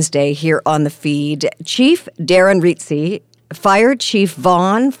Women's Day here on The Feed. Chief Darren Rizzi, Fire Chief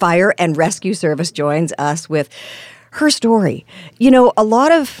Vaughan Fire and Rescue Service, joins us with her story. You know, a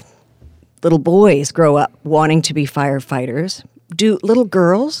lot of little boys grow up wanting to be firefighters. Do little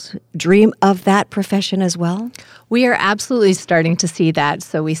girls dream of that profession as well? We are absolutely starting to see that.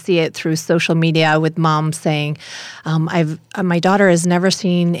 So we see it through social media with moms saying, my daughter has never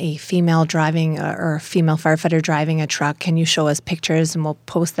seen a female driving or a female firefighter driving a truck. Can you show us pictures? And we'll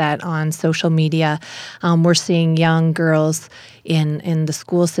post that on social media. We're seeing young girls in the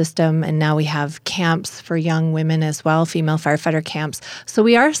school system, and now we have camps for young women as well, female firefighter camps. So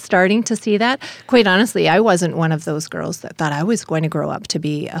we are starting to see that. Quite honestly, I wasn't one of those girls that thought I was going to grow up to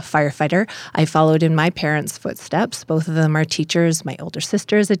be a firefighter. I followed in my parents' footsteps. Both of them are teachers. My older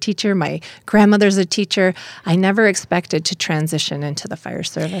sister is a teacher. My grandmother's a teacher. I never expected to transition into the fire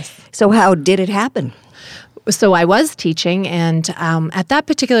service. So how did it happen? So I was teaching, and at that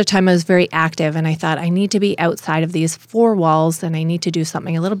particular time, I was very active, and I thought I need to be outside of these four walls, and I need to do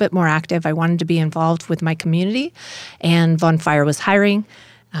something a little bit more active. I wanted to be involved with my community, and Vaughan Fire was hiring.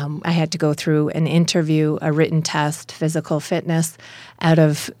 I had to go through an interview, a written test, physical fitness. Out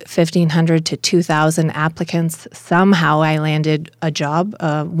of 1,500 to 2,000 applicants, somehow I landed a job,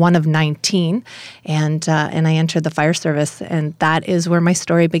 one of 19, and I entered the fire service, and that is where my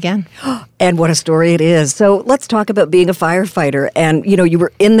story began. And what a story it is. So let's talk about being a firefighter. And, you know, you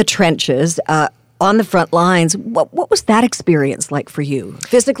were in the trenches, on the front lines. What was that experience like for you,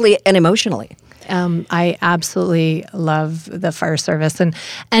 physically and emotionally? I absolutely love the fire service, and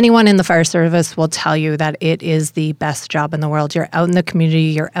anyone in the fire service will tell you that it is the best job in the world. You're out in the community,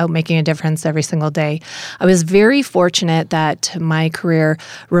 you're out making a difference every single day. I was very fortunate that my career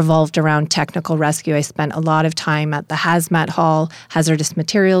revolved around technical rescue. I spent a lot of time at the hazmat hall, hazardous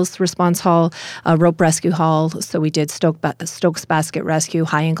materials response hall, rope rescue hall. So we did Stokes basket rescue,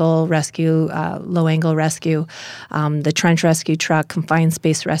 high angle rescue, low angle rescue, the trench rescue truck, confined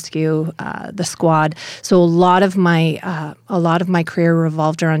space rescue, the squad. So a lot of my career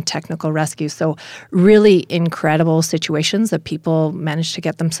revolved around technical rescue. So really incredible situations that people managed to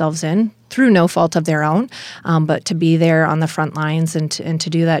get themselves in through no fault of their own, but to be there on the front lines and to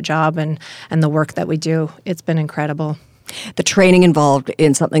do that job and the work that we do, it's been incredible. The training involved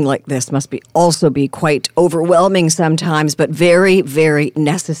in something like this must also be quite overwhelming sometimes, but very, very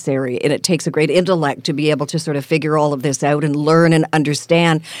necessary. And it takes a great intellect to be able to sort of figure all of this out and learn and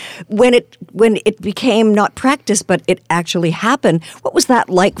understand. When it became not practice, but it actually happened, what was that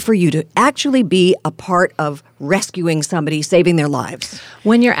like for you to actually be a part of rescuing somebody, saving their lives?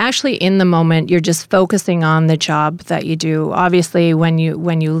 When you're actually in the moment, you're just focusing on the job that you do. Obviously, when you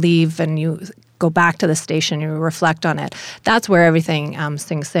leave and you go back to the station, you reflect on it. That's where everything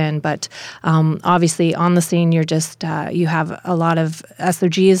sinks in. But obviously on the scene, you're just, you have a lot of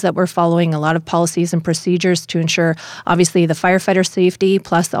SOGs that we're following, a lot of policies and procedures to ensure, obviously, the firefighter safety,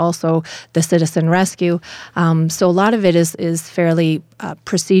 plus also the citizen rescue. So a lot of it is fairly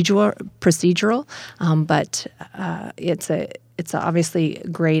procedural, but it's obviously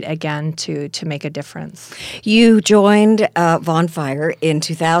great, again, to make a difference. You joined Vaughan Fire in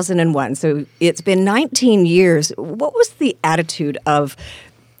 2001, so it's been 19 years. What was the attitude of,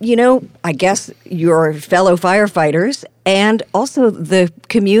 I guess, your fellow firefighters and also the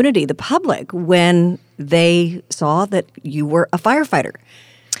community, the public, when they saw that you were a firefighter?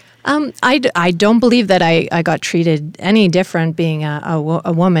 I don't believe that I got treated any different being a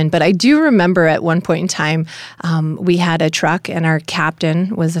woman, but I do remember at one point in time, we had a truck and our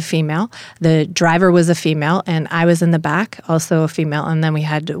captain was a female, the driver was a female, and I was in the back, also a female, and then we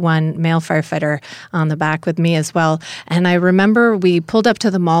had one male firefighter on the back with me as well. And I remember we pulled up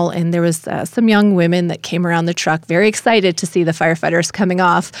to the mall and there was some young women that came around the truck, very excited to see the firefighters coming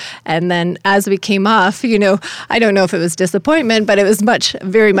off. And then as we came off, I don't know if it was disappointment, but it was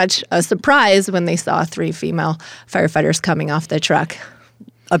very much a surprise when they saw 3 female firefighters coming off the truck.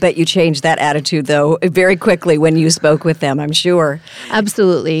 I bet you changed that attitude, though, very quickly when you spoke with them, I'm sure.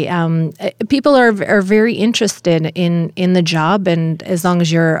 Absolutely. People are very interested in the job, and as long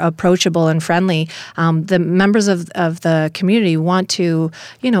as you're approachable and friendly, the members of the community want to,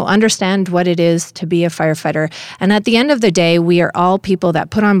 understand what it is to be a firefighter. And at the end of the day, we are all people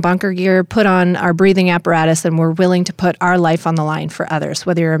that put on bunker gear, put on our breathing apparatus, and we're willing to put our life on the line for others,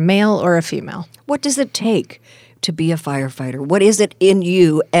 whether you're a male or a female. What does it take to be a firefighter? What is it in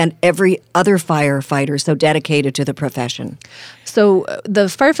you and every other firefighter so dedicated to the profession? So the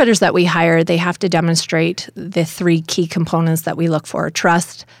firefighters that we hire, they have to demonstrate the three key components that we look for: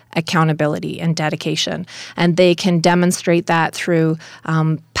 trust, accountability, and dedication. And they can demonstrate that through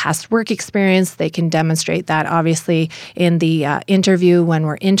past work experience. They can demonstrate that, obviously, in the interview when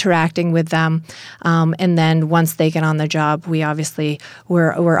we're interacting with them. And then once they get on the job,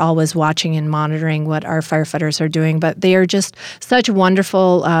 we're always watching and monitoring what our firefighters are doing. But they are just such a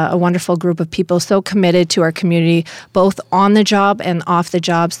wonderful group of people, so committed to our community, both on the job and off the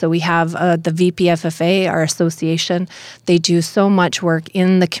job. So we have the VPFFA, our association. They do so much work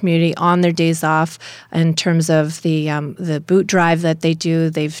in the community on their days off in terms of the boot drive that they do.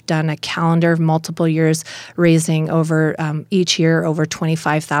 They've done a calendar of multiple years, raising over each year over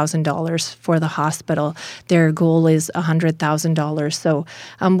 $25,000 for the hospital. Their goal is $100,000. So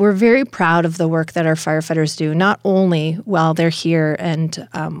we're very proud of the work that our firefighters do, not only while they're here and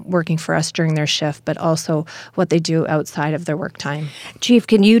working for us during their shift, but also what they do outside of their work time. Chief,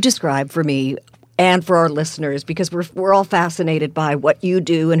 can you describe for me and for our listeners, because we're all fascinated by what you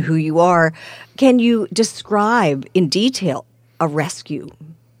do and who you are, can you describe in detail a rescue?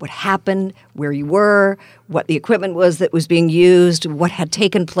 What happened, where you were, what the equipment was that was being used, what had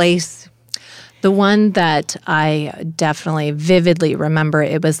taken place? The one that I definitely vividly remember,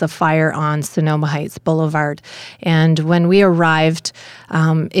 it was the fire on Sonoma Heights Boulevard. And when we arrived,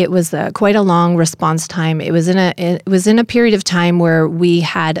 it was quite a long response time. It was in a period of time where we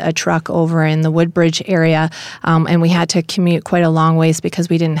had a truck over in the Woodbridge area, and we had to commute quite a long ways because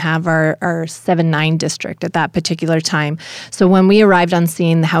we didn't have our 7-9 district at that particular time. So when we arrived on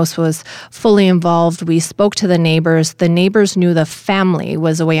scene, the house was fully involved. We spoke to the neighbors. The neighbors knew the family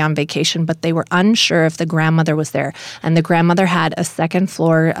was away on vacation, but they were unsure if the grandmother was there. And the grandmother had a second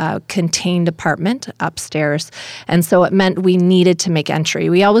floor contained apartment upstairs. And so it meant we needed to make entry.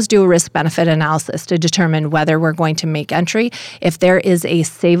 We always do a risk-benefit analysis to determine whether we're going to make entry. If there is a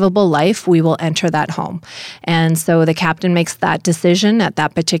savable life, we will enter that home. And so the captain makes that decision at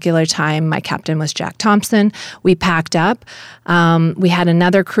that particular time. My captain was Jack Thompson. We packed up. We had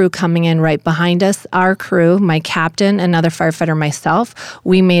another crew coming in right behind us. Our crew, my captain, another firefighter, myself,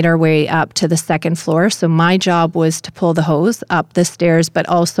 we made our way up to the second floor. So my job was to pull the hose up the stairs, but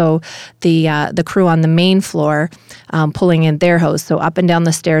also the crew on the main floor pulling in their hose. So up and down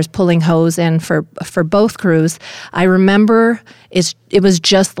the stairs, pulling hose in for both crews. I remember it was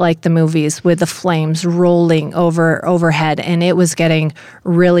just like the movies with the flames rolling overhead, and it was getting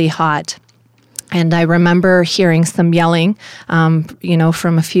really hot. And I remember hearing some yelling,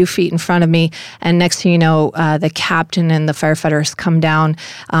 from a few feet in front of me. And next thing you know, the captain and the firefighters come down.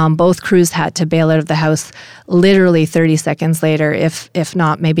 Both crews had to bail out of the house. Literally 30 seconds later, if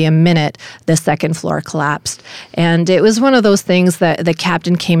not maybe a minute, the second floor collapsed. And it was one of those things that the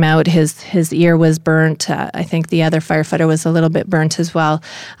captain came out, his ear was burnt. I think the other firefighter was a little bit burnt as well.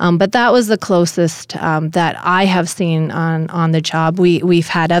 But that was the closest that I have seen on the job. We've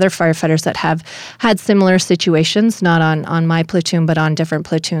had other firefighters that have had similar situations, not on my platoon, but on different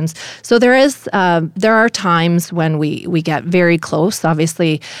platoons. So there are times when we get very close.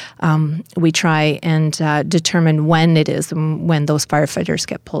 Obviously, we try and determine when it is when those firefighters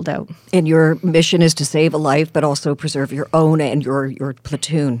get pulled out. And your mission is to save a life, but also preserve your own and your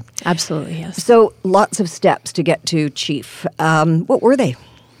platoon. Absolutely, yes. So lots of steps to get to chief. What were they,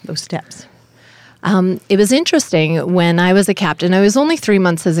 those steps? It was interesting. When I was a captain, I was only 3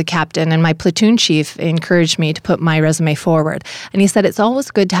 months as a captain, and my platoon chief encouraged me to put my resume forward. And he said, it's always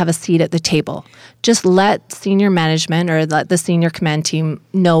good to have a seat at the table. Just let senior management or let the senior command team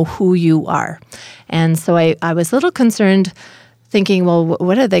know who you are. And so I was a little concerned, thinking, well,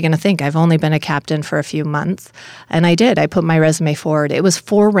 what are they going to think? I've only been a captain for a few months. And I did. I put my resume forward. It was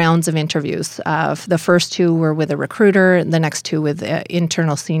 4 rounds of interviews. The first 2 were with a recruiter, the next 2 with the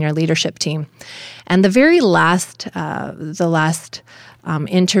internal senior leadership team. And the very last,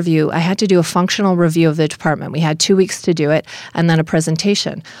 interview, I had to do a functional review of the department. We had 2 weeks to do it, and then a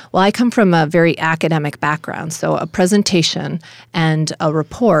presentation. Well, I come from a very academic background, so a presentation and a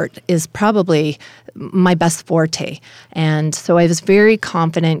report is probably my best forte. And so I was very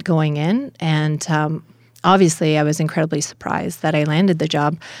confident going in, and obviously, I was incredibly surprised that I landed the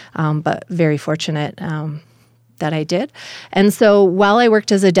job, but very fortunate that I did. And so while I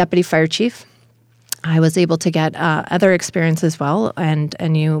worked as a deputy fire chief, I was able to get other experience as well,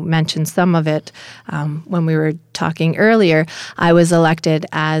 and you mentioned some of it when we were talking earlier. I was elected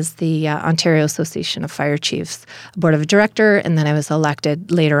as the Ontario Association of Fire Chiefs Board of Director, and then I was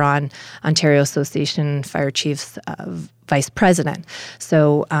elected later on Ontario Association Fire Chiefs Vice President.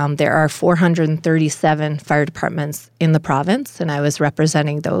 So there are 437 fire departments in the province, and I was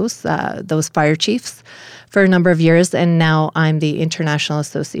representing those fire chiefs for a number of years, and now I'm the International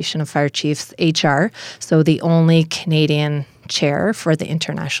Association of Fire Chiefs HR, so the only Canadian chair for the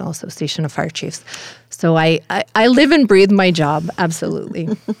International Association of Fire Chiefs. So I live and breathe my job, absolutely.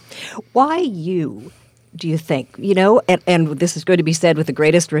 Why you, do you think? And this is going to be said with the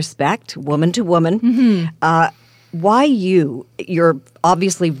greatest respect, woman to woman. Mm-hmm. Why you? You're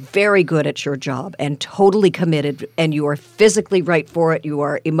obviously very good at your job and totally committed, and you are physically right for it. You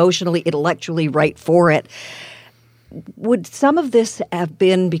are emotionally, intellectually right for it. Would some of this have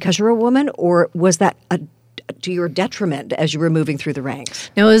been because you're a woman, or was that to your detriment as you were moving through the ranks?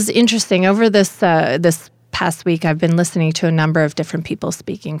 No, it was interesting. Over this past week, I've been listening to a number of different people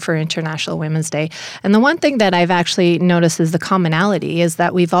speaking for International Women's Day. And the one thing that I've actually noticed is the commonality is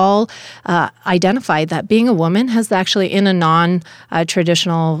that we've all identified that being a woman has actually, in a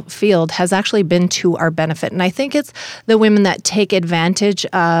non-traditional field, has actually been to our benefit. And I think it's the women that take advantage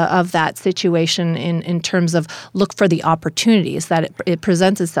of that situation in terms of look for the opportunities that it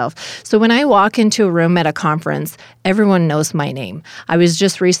presents itself. So when I walk into a room at a conference, everyone knows my name. I was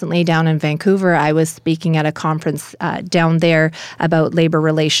just recently down in Vancouver. I was speaking at a conference down there about labor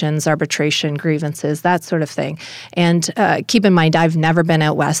relations, arbitration, grievances, that sort of thing. And keep in mind, I've never been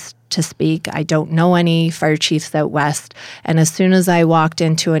out west to speak. I don't know any fire chiefs out west. And as soon as I walked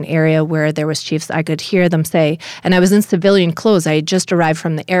into an area where there was chiefs, I could hear them say, and I was in civilian clothes, I had just arrived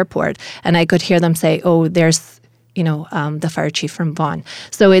from the airport, and I could hear them say, oh, there's the fire chief from Vaughan.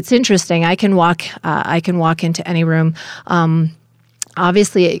 So it's interesting. I can walk into any room.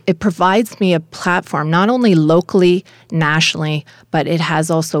 Obviously, it provides me a platform, not only locally, nationally, but it has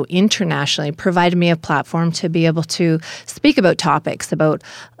also internationally provided me a platform to be able to speak about topics about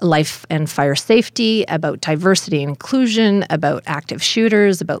life and fire safety, about diversity and inclusion, about active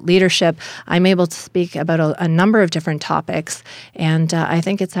shooters, about leadership. I'm able to speak about a number of different topics, and I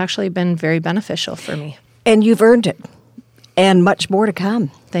think it's actually been very beneficial for me. And you've earned it, and much more to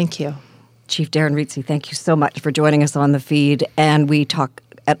come. Thank you. Chief Darren Rizzi, thank you so much for joining us on The Feed. And we talk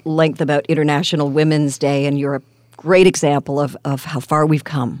at length about International Women's Day, and you're a great example of how far we've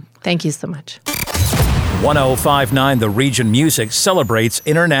come. Thank you so much. 1059 The Region Music celebrates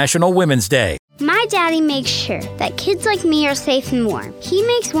International Women's Day. My daddy makes sure that kids like me are safe and warm. He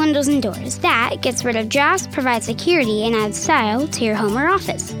makes windows and doors. That gets rid of drafts, provides security, and adds style to your home or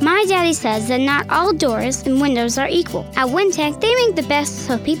office. My daddy says that not all doors and windows are equal. At Wintec, they make the best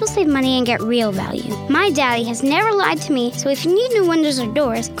so people save money and get real value. My daddy has never lied to me, so if you need new windows or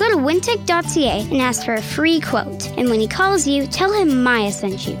doors, go to wintec.ca and ask for a free quote. And when he calls you, tell him Maya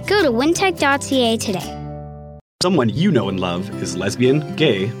sent you. Go to wintec.ca today. Someone you know and love is lesbian,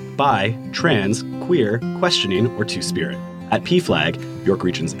 gay, bi, trans, queer, questioning, or two-spirit. At PFLAG, York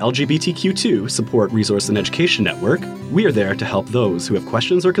Region's LGBTQ2 Support Resource and Education Network, we are there to help those who have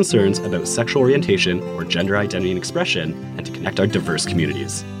questions or concerns about sexual orientation or gender identity and expression, and to connect our diverse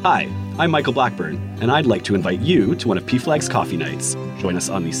communities. Hi, I'm Michael Blackburn, and I'd like to invite you to one of PFLAG's coffee nights. Join us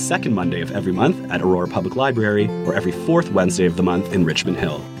on the second Monday of every month at Aurora Public Library, or every fourth Wednesday of the month in Richmond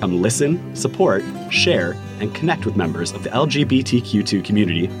Hill. Come listen, support, share, and connect with members of the LGBTQ2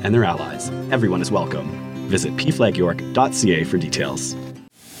 community and their allies. Everyone is welcome. Visit pflagyork.ca for details.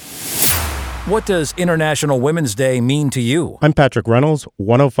 What does International Women's Day mean to you? I'm Patrick Reynolds,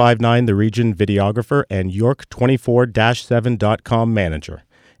 1059 The Region videographer and York24-7.com manager.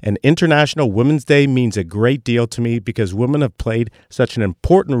 And International Women's Day means a great deal to me because women have played such an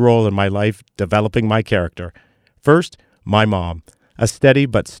important role in my life developing my character. First, my mom, a steady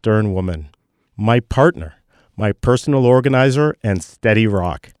but stern woman. My partner, my personal organizer and steady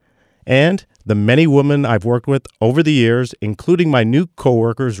rock. And the many women I've worked with over the years, including my new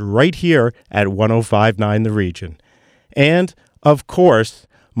coworkers right here at 1059 The Region. And, of course,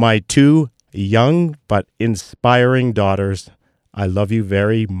 my two young but inspiring daughters. I love you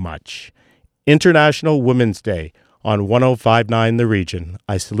very much. International Women's Day on 1059 The Region.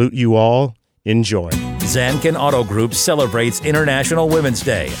 I salute you all. Enjoy. Zankin Auto Group celebrates International Women's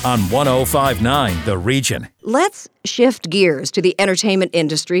Day on 1059 The Region. Let's shift gears to the entertainment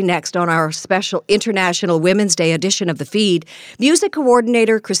industry next on our special International Women's Day edition of The Feed. Music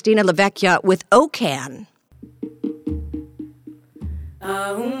coordinator Christina LaVecchia with OKAN.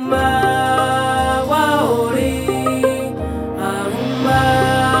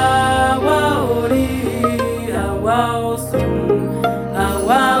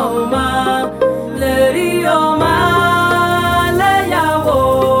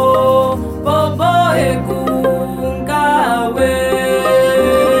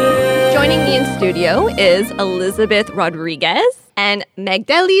 Studio is Elizabeth Rodriguez and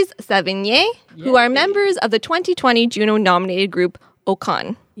Magdalis Savigny, who are members of the 2020 Juno-nominated group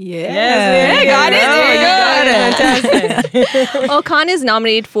OKAN. Yes, got it. Fantastic. OKAN is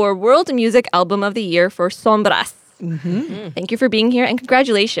nominated for World Music Album of the Year for Sombras. Mm-hmm. Thank you for being here and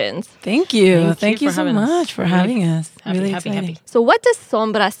congratulations. Thank you. Thank you so much for having us. Really happy. So what does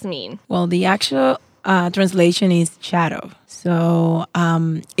Sombras mean? Well, the actual translation is shadow. So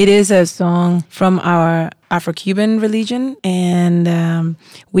it is a song from our Afro-Cuban religion, and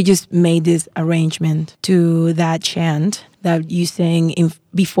we just made this arrangement to that chant that you sing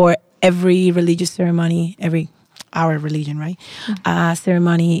before every religious ceremony, our religion, right?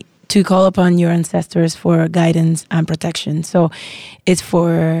 Ceremony to call upon your ancestors for guidance and protection. So it's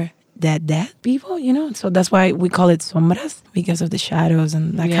for dead people, so that's why we call it sombras, because of the shadows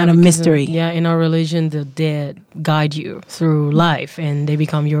and that kind of mystery. In our religion, the dead guide you through life and they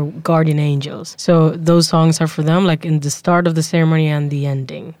become your guardian angels. So those songs are for them, like in the start of the ceremony and the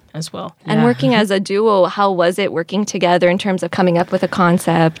ending as well. And working as a duo, how was it working together in terms of coming up with a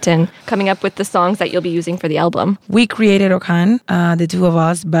concept and coming up with the songs that you'll be using for the album? We created OKAN, the two of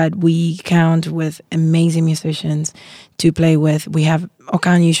us, but we count with amazing musicians to play with. We have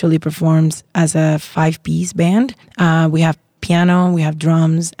OKAN usually performs as a 5-piece band. We have piano, we have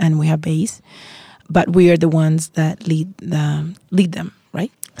drums, and we have bass. But we are the ones that lead them,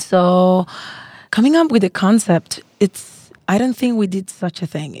 right? So coming up with a concept, I don't think we did such a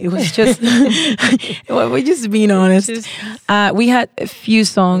thing. It was just, we're just being honest. We had a few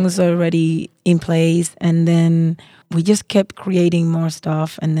songs already in place, and then we just kept creating more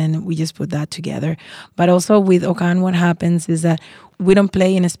stuff, and then we just put that together. But also with OKAN, what happens is that we don't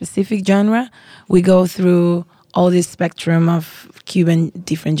play in a specific genre. We go through all this spectrum of Cuban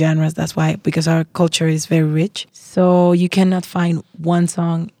different genres. That's why, because our culture is very rich. So you cannot find one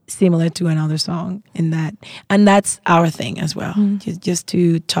song similar to another song in that. And that's our thing as well, just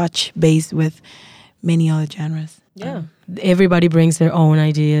to touch base with many other genres. Yeah. Everybody brings their own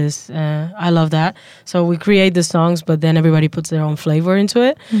ideas. I love that. So we create the songs, but then everybody puts their own flavor into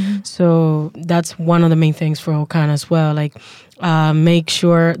it. Mm-hmm. So that's one of the main things for OKAN as well. Like, make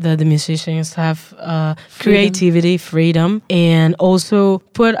sure that the musicians have creativity, freedom, and also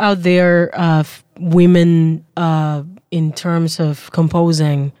put out there women in terms of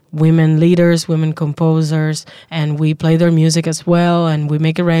composing, women leaders, women composers, and we play their music as well, and we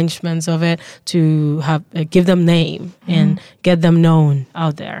make arrangements of it to give them name and get them known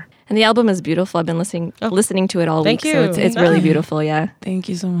out there. And the album is beautiful. I've been listening to it all week. So it's really beautiful, yeah. Thank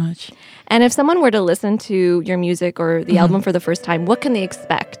you so much. And if someone were to listen to your music or the album for the first time, what can they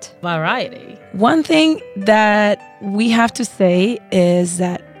expect? Variety. One thing that we have to say is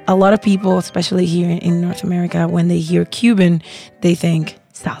that a lot of people, especially here in North America, when they hear Cuban, they think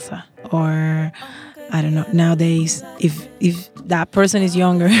salsa, or I don't know, nowadays, if that person is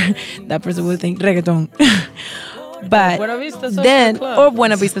younger, that person will think reggaeton. But then, or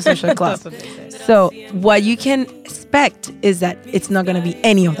Buena Vista Social Club. So what you can expect is that it's not going to be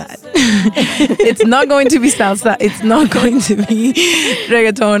any of that. It's not going to be salsa. It's not going to be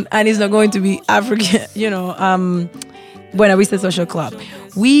reggaeton, and it's not going to be African, Buena Vista Social Club.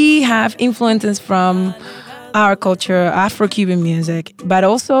 We have influences from our culture, Afro-Cuban music, but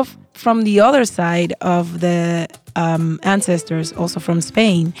also from the other side of the ancestors, also from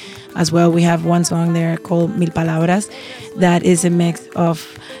Spain as well. We have one song there called Mil Palabras that is a mix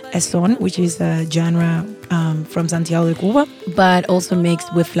of a son, which is a genre from Santiago de Cuba, but also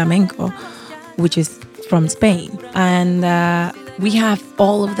mixed with flamenco, which is from Spain. And we have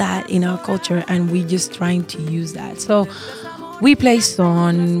all of that in our culture, and we're just trying to use that. So we play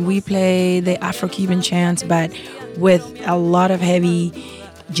son, we play the Afro-Cuban chants, but with a lot of heavy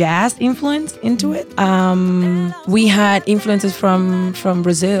jazz influence into it. We had influences from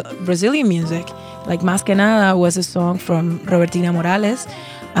Brazilian music. Like Más Que Nada was a song from Robertina Morales,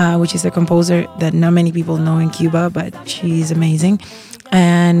 which is a composer that not many people know in Cuba, but she's amazing.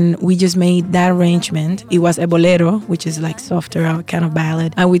 And we just made that arrangement. It was a bolero, which is like softer, kind of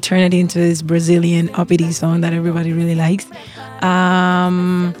ballad. And we turned it into this Brazilian uppity song that everybody really likes.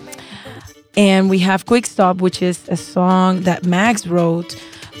 And we have Quick Stop, which is a song that Max wrote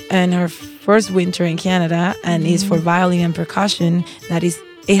in her first winter in Canada, and is for violin and percussion. That is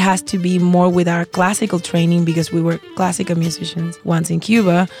it has to be more with our classical training because we were classical musicians once in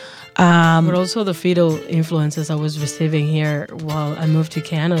Cuba. But also the fetal influences I was receiving here while I moved to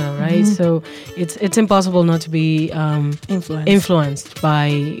Canada, right? So it's impossible not to be influenced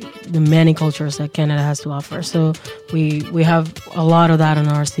by the many cultures that Canada has to offer. So we have a lot of that in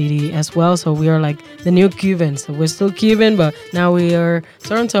our city as well. So we are like the new Cubans. So we're still Cuban, but now we are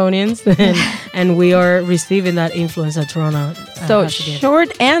Torontonians, and we are receiving that influence that Toronto So has to give.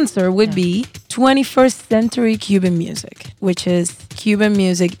 short answer would be 21st century Cuban music, which is Cuban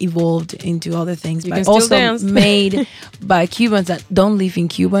music evolved into other things, You but can still also dance. made by Cubans that don't live in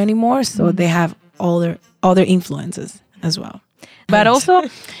Cuba anymore. So they have all their other influences as well. But also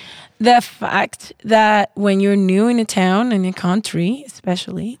the fact that when you're new in a town, in a country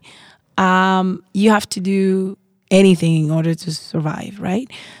especially, you have to do anything in order to survive,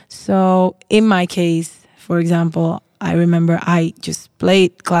 right? So in my case, for example, I remember I just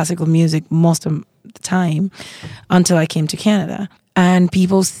played classical music most of the time until I came to Canada. And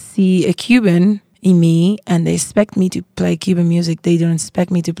people see a Cuban in me and they expect me to play Cuban music. They don't expect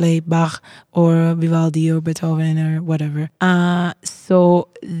me to play Bach or Vivaldi or Beethoven or whatever. So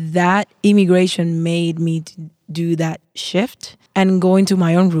that immigration made me to do that shift and go into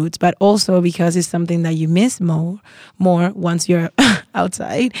my own roots, but also because it's something that you miss more once you're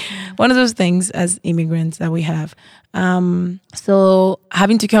outside. One of those things as immigrants that we have. So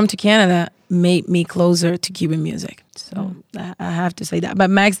having to come to Canada made me closer to Cuban music. So I have to say that. But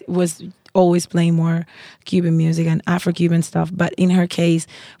Max was always playing more Cuban music and Afro-Cuban stuff. But in her case,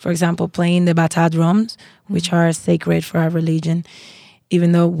 for example, playing the bata drums, which are sacred for our religion,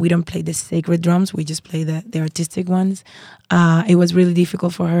 even though we don't play the sacred drums, we just play the artistic ones. It was really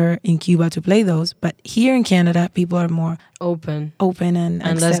difficult for her in Cuba to play those. But here in Canada, people are more open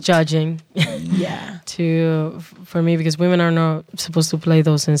and less judging. Yeah. For me, because women are not supposed to play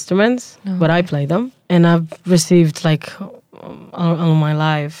those instruments, but I play them. And I've received like all my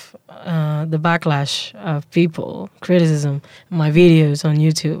life the backlash of people, criticism, my videos on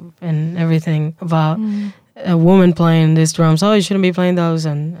YouTube and everything about a woman playing these drums. Oh, you shouldn't be playing those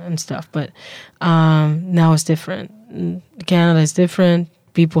and stuff. But now it's different. Canada is different.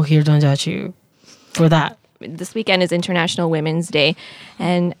 People here don't judge you for that. This weekend is International Women's Day.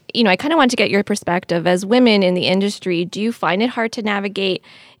 And, I kind of want to get your perspective as women in the industry. Do you find it hard to navigate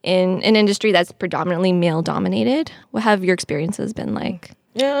in an industry that's predominantly male-dominated? What have your experiences been like?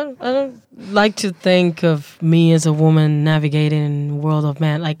 Yeah, I don't like to think of me as a woman navigating in a world of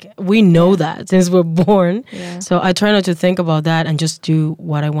men. Like, we know that since we're born. Yeah. So I try not to think about that and just do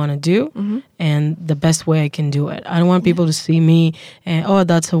what I want to do and the best way I can do it. I don't want people to see me and, oh,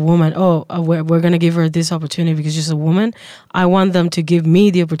 that's a woman. Oh, we're going to give her this opportunity because she's a woman. I want them to give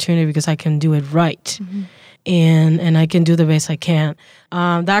me the opportunity because I can do it right. And I can do the best I can.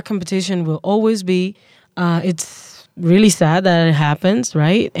 That competition will always be, it's really sad that it happens,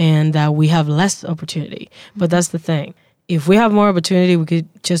 right? And that we have less opportunity. But that's the thing. If we have more opportunity, we could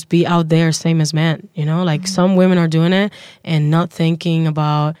just be out there same as men, Like some women are doing it and not thinking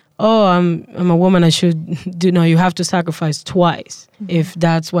about, oh, I'm a woman, I should do. No, you have to sacrifice twice if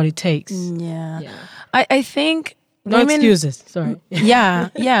that's what it takes. Yeah. I think no women, excuses, sorry.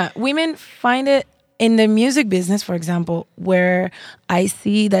 Yeah. Women find it in the music business, for example, where I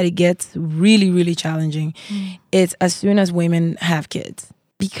see that it gets really, really challenging. It's as soon as women have kids.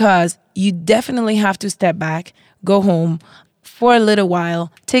 Because you definitely have to step back, go home for a little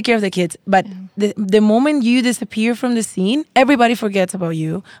while, take care of the kids. But the moment you disappear from the scene, everybody forgets about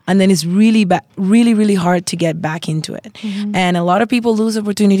you. And then it's really, really hard to get back into it. And a lot of people lose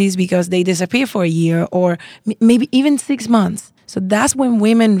opportunities because they disappear for a year or maybe even 6 months. So that's when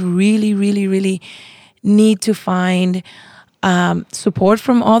women really, really, really need to find support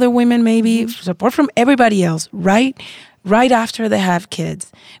from other women, maybe support from everybody else, right after they have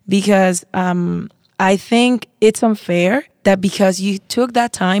kids. Because I think it's unfair that because you took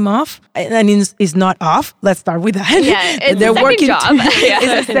that time off, and it's not off, let's start with that. Yeah, it's a second job.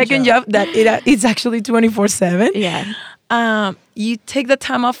 It's a second job that it's actually 24/7. Yeah. You take the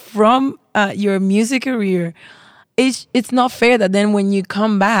time off from your music career. It's not fair that then when you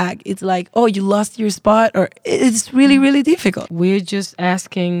come back, it's like, oh, you lost your spot, or it's really, really difficult. We're just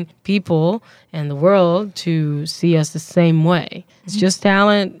asking people and the world to see us the same way. It's just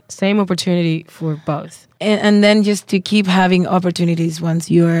talent, same opportunity for both. And then just to keep having opportunities once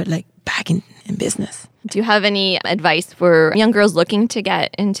you're like back in business. Do you have any advice for young girls looking to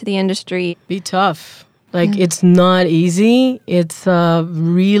get into the industry? Be tough. Like, it's not easy. It's a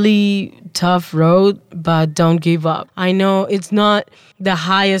really tough road, but don't give up. I know it's not the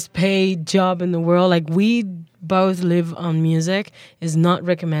highest paid job in the world. Like, we both live on music. Is not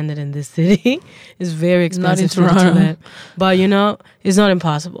recommended in this city. It's very expensive Not in Toronto. to live. But, it's not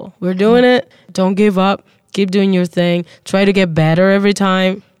impossible. We're doing it. Don't give up. Keep doing your thing. Try to get better every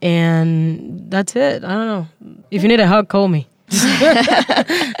time. And that's it. I don't know. If you need a hug, call me.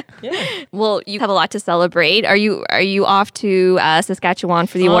 Well, you have a lot to celebrate. Are you off to Saskatchewan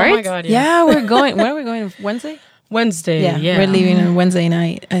for the awards? Oh my God, Yeah, we're going. When are we going? Wednesday? Wednesday, yeah. We're leaving on Wednesday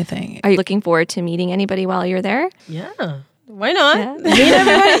night, I think. Are you looking forward to meeting anybody while you're there? Yeah. Why not? Yeah. Meet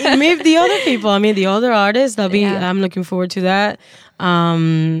everybody. Meet the other people. I mean, the other artists. I'm looking forward to that. I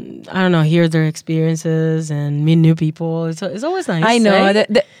don't know, hear their experiences and meet new people. It's always nice. I know. Right?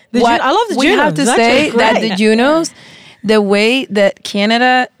 I love the Junos. We have to It's say actually that great. the Junos, the way that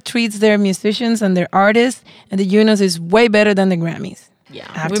Canada treats their musicians and their artists, and the Junos is way better than the Grammys.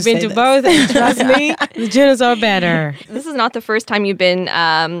 Yeah, we've been to both, and trust me, the Junos are better. This is not the first time you've been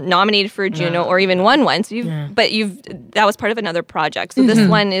nominated for a Juno or even won one. So that was part of another project. So this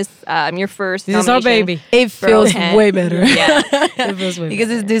one is your first. This is our baby. It feels way better. Yeah, It feels way because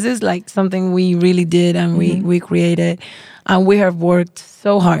better. this is like something we really did and we created, and we have worked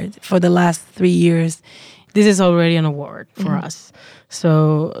so hard for the last 3 years. This is already an award for us.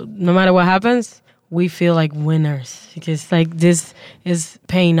 So no matter what happens, we feel like winners because like this is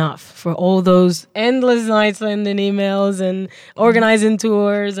paying off for all those endless nights sending emails and organizing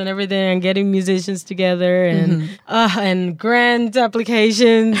tours and everything and getting musicians together and grant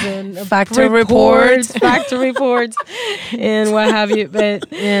applications and Factory reports and what have you.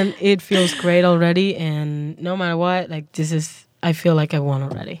 And it feels great already. And no matter what, like I feel like I won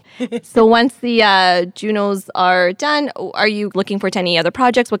already. So once the Junos are done, are you looking forward to any other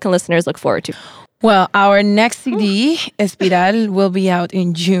projects? What can listeners look forward to? Well, our next CD, Espiral, will be out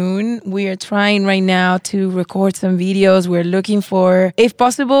in June. We are trying right now to record some videos. We're looking for, if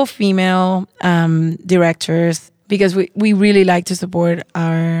possible, female directors because we really like to support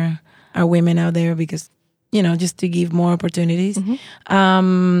our women out there because, just to give more opportunities.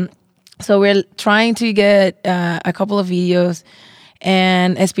 So we're trying to get a couple of videos,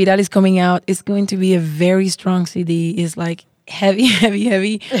 and Espiral is coming out. It's going to be a very strong CD. It's like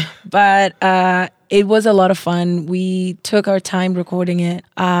heavy, but it was a lot of fun. We took our time recording it,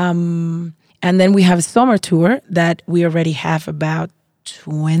 and then we have a summer tour that we already have about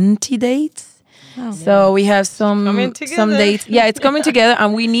 20 dates. Oh, so we have some dates. Yeah, it's coming together,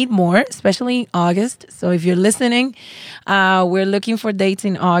 and we need more, especially in August. So if you're listening, we're looking for dates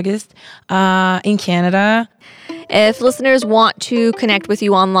in August in Canada. If listeners want to connect with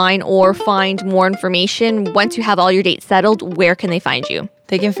you online or find more information, once you have all your dates settled, where can they find you?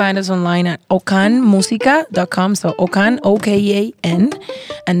 They can find us online at okanmusica.com. So OKAN, O-K-A-N,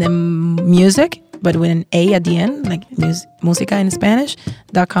 and then music, but with an A at the end, like música in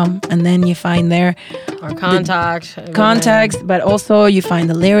Spanish.com. And then you find there our contacts, but also you find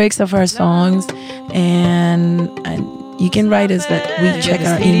the lyrics of our songs, and you can write us that we check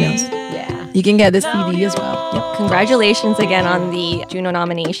our emails. You can get the CD as well. Yep. Congratulations again on the Juno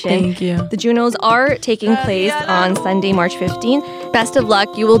nomination. Thank you. The Junos are taking place on Sunday, March 15th. Best of luck.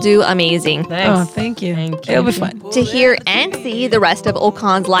 You will do amazing. Thanks. Oh, thank you. It'll be fun. To hear and see the rest of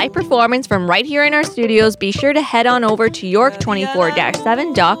OKAN's live performance from right here in our studios, be sure to head on over to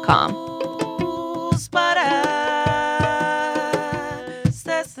york24-7.com.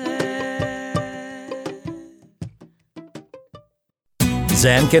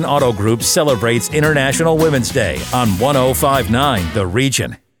 Zankin Auto Group celebrates International Women's Day on 105.9 The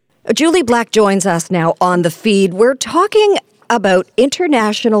Region. Jully Black joins us now on the feed. We're talking about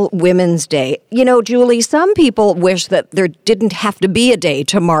International Women's Day. You know, Jully, some people wish that there didn't have to be a day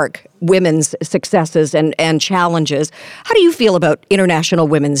to mark women's successes and challenges. How do you feel about International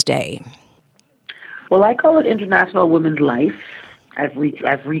Women's Day? Well, I call it International Women's Life. I've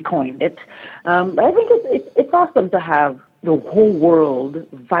recoined it. I think it's awesome to have the whole world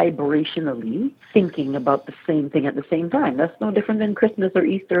vibrationally thinking about the same thing at the same time. That's no different than Christmas or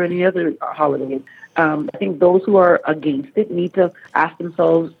Easter or any other holiday. I think those who are against it need to ask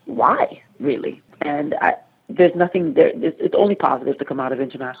themselves why, really. And there's nothing there. It's only positive to come out of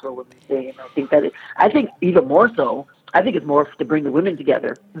International Women's Day. And I think even more so, I think it's more to bring the women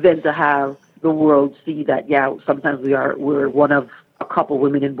together than to have the world see that, sometimes we're one of a couple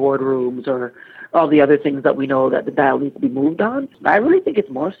women in boardrooms or all the other things that we know that the dial needs to be moved on. I really think it's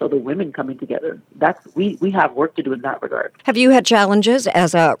more so the women coming together. We have work to do in that regard. Have you had challenges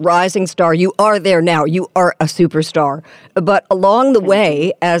as a rising star? You are there now. You are a superstar. But along the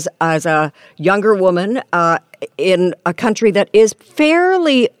way, as a younger woman in a country that is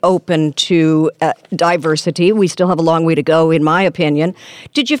fairly open to diversity, we still have a long way to go, in my opinion.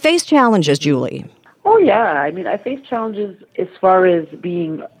 Did you face challenges, Jully? Oh, yeah. I mean, I faced challenges as far as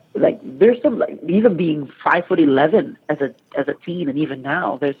being, there's some, even being 5'11" as a teen, and even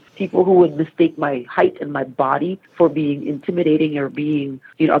now, there's people who would mistake my height and my body for being intimidating or being,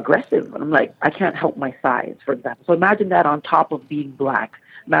 aggressive. And I'm like, I can't help my size, for example. So imagine that on top of being black.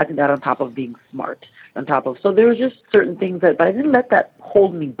 Imagine that on top of being smart. So there was just certain things but I didn't let that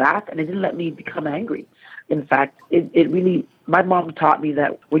hold me back, and it didn't let me become angry. In fact, it really, my mom taught me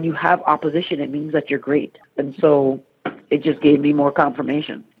that when you have opposition, it means that you're great. And so it just gave me more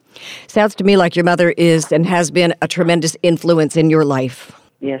confirmation. Sounds to me like your mother is and has been a tremendous influence in your life.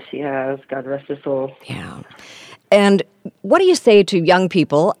 Yes, she has. God rest her soul. Yeah. And what do you say to young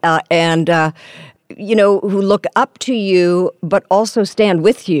people who look up to you, but also stand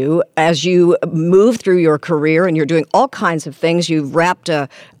with you as you move through your career, and you're doing all kinds of things? You've wrapped an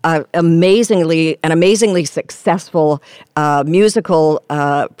amazingly successful musical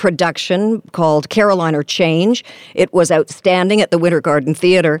production called Caroline or Change. It was outstanding at the Winter Garden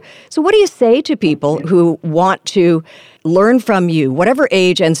Theatre. So what do you say to people who want to learn from you, whatever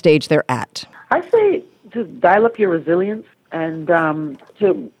age and stage they're at? I say to dial up your resilience and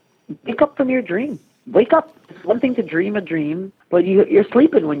to wake up from your dream. Wake up. It's one thing to dream a dream, but you're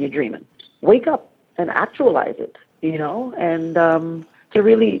sleeping when you're dreaming. Wake up and actualize it, and to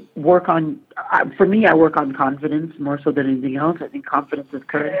really work on, for me, I work on confidence more so than anything else. I think confidence is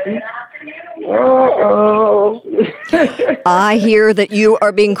currency. I hear that you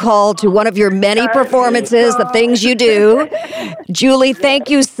are being called to one of your many performances, the things you do. Jully, thank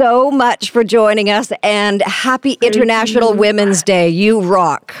you so much for joining us, and happy International Women's Day. You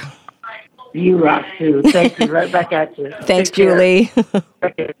rock. You rock, too. Thank you. Right back at you. Thanks, Jully.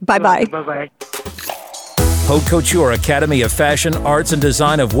 Okay. Bye-bye. Bye-bye. Haute Couture Academy of Fashion, Arts and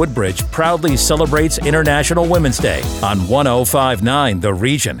Design of Woodbridge proudly celebrates International Women's Day on 105.9 The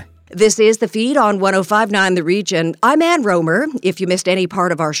Region. This is The Feed on 105.9 The Region. I'm Ann Romer. If you missed any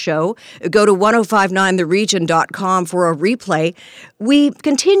part of our show, go to 1059theregion.com for a replay. We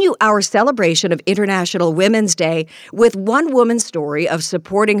continue our celebration of International Women's Day with one woman's story of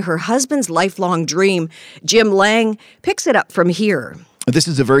supporting her husband's lifelong dream. Jim Lang picks it up from here. This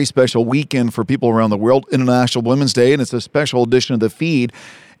is a very special weekend for people around the world, International Women's Day, and it's a special edition of The Feed.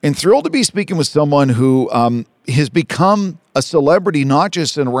 And thrilled to be speaking with someone who has become a celebrity, not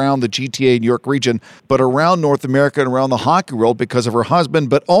just around the GTA New York region, but around North America and around the hockey world because of her husband,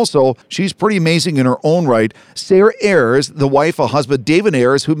 but also she's pretty amazing in her own right. Sarah Ayres, the wife of husband David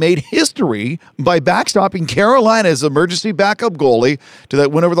Ayres, who made history by backstopping Carolina's emergency backup goalie to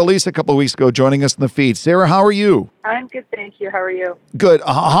that win over the Leafs a couple of weeks ago, joining us in the feed. Sarah, how are you? I'm good, thank you. How are you? Good.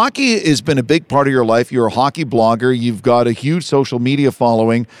 Hockey has been a big part of your life. You're a hockey blogger. You've got a huge social media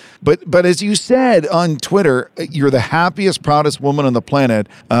following. But as you said on Twitter, you're the happiest, proudest woman on the planet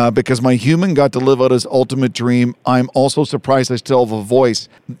because my human got to live out his ultimate dream. I'm also surprised I still have a voice.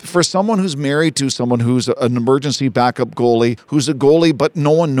 For someone who's married to someone who's an emergency backup goalie, who's a goalie but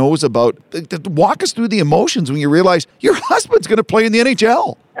no one knows about, walk us through the emotions when you realize your husband's going to play in the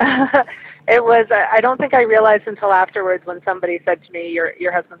NHL. It was, I don't think I realized until afterwards when somebody said to me,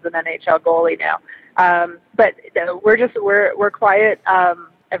 your husband's an NHL goalie now. But we're quiet,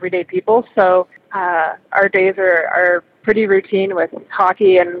 everyday people. So our days are pretty routine with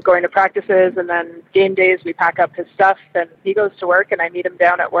hockey and going to practices, and then game days we pack up his stuff and he goes to work and I meet him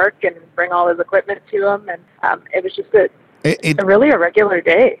down at work and bring all his equipment to him. And it was just really a regular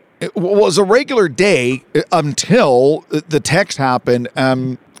day. It was a regular day until the text happened.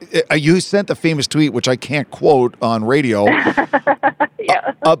 You sent the famous tweet, which I can't quote on radio.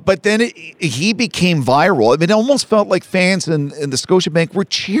 Yeah. But then he became viral. I mean, it almost felt like fans in the Scotiabank were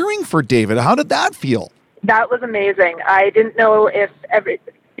cheering for David. How did that feel? That was amazing. I didn't know if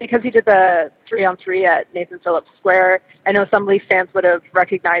because he did the 3-on-3 at Nathan Phillips Square, I know some Leaf fans would have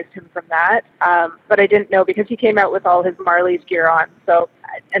recognized him from that. But I didn't know because he came out with all his Marlies gear on.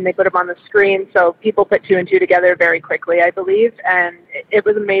 And they put him on the screen. So people put two and two together very quickly, I believe. And it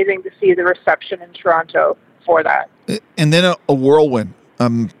was amazing to see the reception in Toronto for that. And then a whirlwind.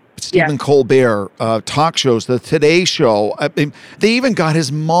 Stephen Colbert, talk shows, the Today Show. They even got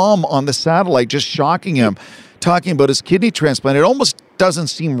his mom on the satellite, just shocking him, talking about his kidney transplant. It almost doesn't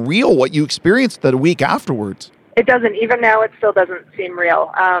seem real what you experienced that week afterwards. It doesn't. Even now, it still doesn't seem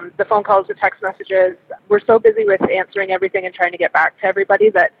real. The phone calls, the text messages, we're so busy with answering everything and trying to get back to everybody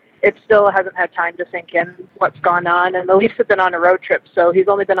that it still hasn't had time to sink in what's gone on. And the Leafs have been on a road trip, so he's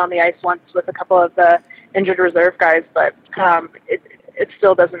only been on the ice once with a couple of the injured reserve guys, but it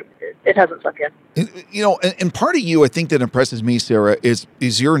still doesn't, it hasn't sunk in. You know, and part of you, I think, that impresses me, Sarah, is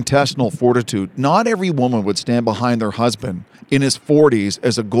your intestinal fortitude. Not every woman would stand behind their husband in his 40s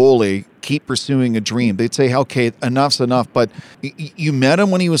as a goalie, keep pursuing a dream. They'd say, okay, enough's enough. But you met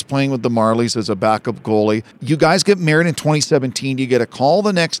him when he was playing with the Marlies as a backup goalie. You guys get married in 2017. You get a call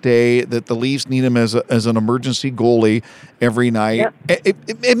the next day that the Leafs need him as an emergency goalie every night. Yep.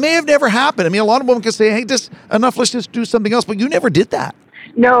 It may have never happened. I mean, a lot of women can say, hey, just enough, let's just do something else. But you never did that.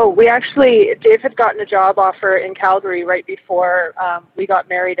 No, we actually, Dave had gotten a job offer in Calgary right before we got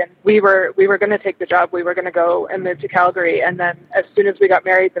married, and we were going to take the job. We were going to go and move to Calgary, and then as soon as we got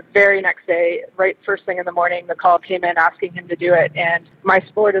married, the very next day, right first thing in the morning, the call came in asking him to do it, and my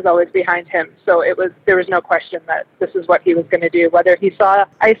sport is always behind him, so there was no question that this is what he was going to do. Whether he saw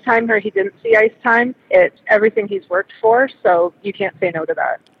ice time or he didn't see ice time, it's everything he's worked for, so you can't say no to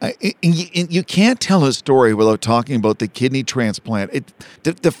that. You can't tell his story without talking about the kidney transplant.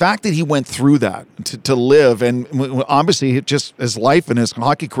 The fact that he went through that to live, and obviously just his life and his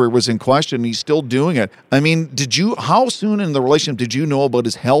hockey career was in question, he's still doing it. I mean, how soon in the relationship did you know about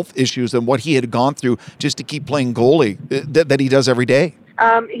his health issues and what he had gone through just to keep playing goalie that he does every day?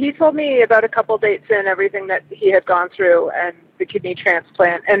 He told me about a couple dates in everything that he had gone through and the kidney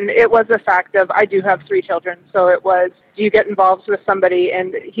transplant. And it was a fact of, I do have 3 children, so it was, do you get involved with somebody?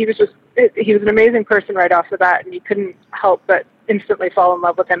 And he was an amazing person right off the bat, and you couldn't help but instantly fall in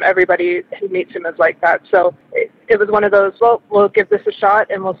love with him. Everybody who meets him is like that. So it was one of those, well, we'll give this a shot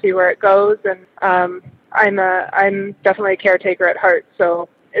and we'll see where it goes. And I'm definitely a caretaker at heart, so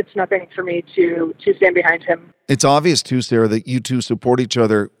it's nothing for me to stand behind him. It's obvious, too, Sarah, that you two support each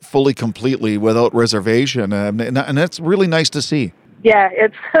other fully, completely, without reservation, and that's really nice to see. Yeah,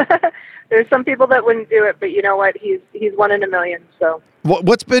 it's there's some people that wouldn't do it, but you know what? He's one in a million. So,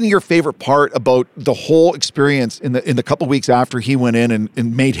 what's been your favorite part about the whole experience in the couple weeks after he went in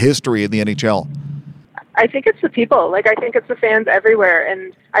and made history in the NHL? I think it's the people. I think it's the fans everywhere,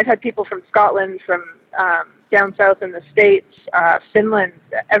 and I've had people from Scotland, from down south in the States, Finland,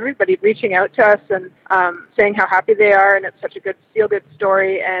 everybody reaching out to us and saying how happy they are, and it's such a good feel-good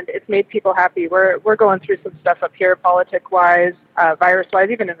story, and it's made people happy. We're going through some stuff up here, politic-wise, virus-wise,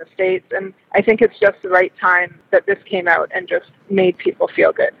 even in the States, and I think it's just the right time that this came out and just made people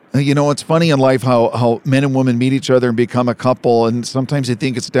feel good. You know, it's funny in life how men and women meet each other and become a couple, and sometimes they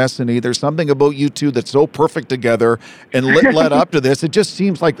think it's destiny. There's something about you two that's so perfect together and led up to this. It just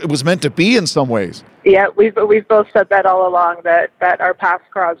seems like it was meant to be in some ways. Yeah, we've both said that all along, that our paths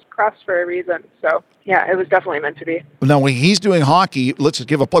crossed for a reason. So, yeah, it was definitely meant to be. Now, when he's doing hockey, let's just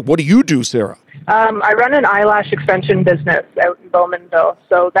give a plug. What do you do, Sarah? I run an eyelash extension business out in Bowmanville,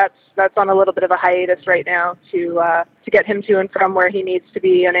 so that's on a little bit of a hiatus right now to get him to and from where he needs to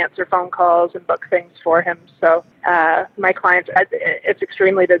be and answer phone calls and book things for him. So my clients, it's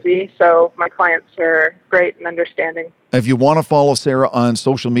extremely busy, so my clients are great and understanding. If you want to follow Sarah on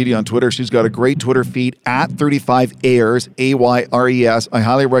social media, on Twitter, she's got a great Twitter feed at 35Ayres, Ayres. I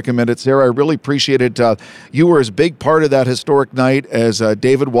highly recommend it. Sarah, I really appreciate it. You were as big part of that historic night as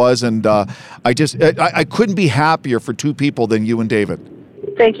David was, and I couldn't be happier for two people than you and David.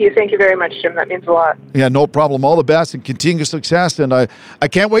 Thank you. Thank you very much, Jim. That means a lot. Yeah, no problem. All the best and continued success, and I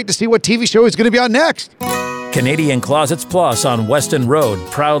can't wait to see what TV show he's going to be on next. Canadian Closets Plus on Weston Road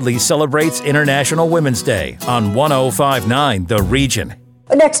proudly celebrates International Women's Day on 105.9 The Region.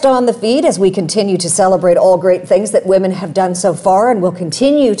 Next on the feed, as we continue to celebrate all great things that women have done so far and will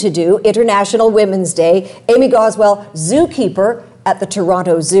continue to do, International Women's Day, Amy Goswell, zookeeper at the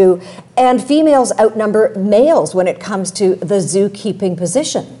Toronto Zoo, and females outnumber males when it comes to the zookeeping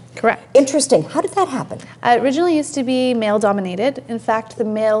position. Correct. Interesting. How did that happen? It originally used to be male-dominated. In fact, the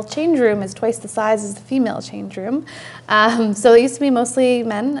male change room is twice the size as the female change room. So it used to be mostly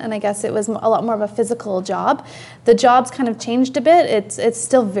men, and I guess it was a lot more of a physical job. The job's kind of changed a bit. It's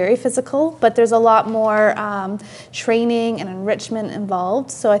still very physical, but there's a lot more training and enrichment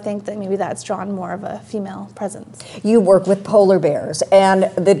involved. So I think that maybe that's drawn more of a female presence. You work with polar bears, and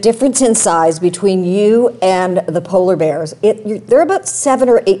the difference in size between you and the polar bears, they're about 7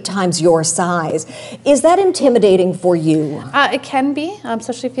 or 8 times your size. Is that intimidating for you? It can be,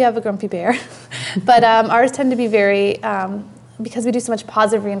 especially if you have a grumpy bear. But ours tend to be very, because we do so much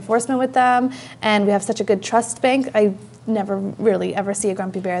positive reinforcement with them and we have such a good trust bank, I never really ever see a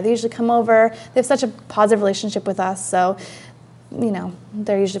grumpy bear. They usually come over, they have such a positive relationship with us, so,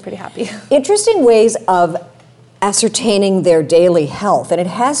 they're usually pretty happy. Interesting ways of ascertaining their daily health, and it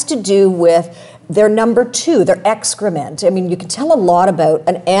has to do with their number 2, their excrement. I mean, you can tell a lot about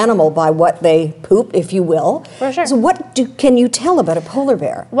an animal by what they poop, if you will. For sure. So what can you tell about a polar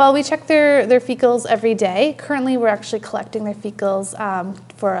bear? Well, we check their fecals every day. Currently, we're actually collecting their fecals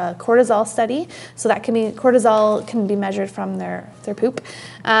for a cortisol study. So cortisol can be measured from their poop.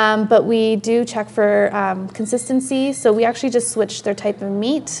 But we do check for consistency. So we actually just switched their type of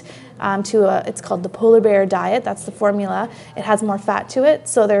meat it's called the polar bear diet. That's the formula. It has more fat to it,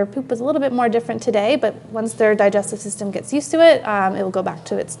 so their poop is a little bit more different today, but once their digestive system gets used to it, it will go back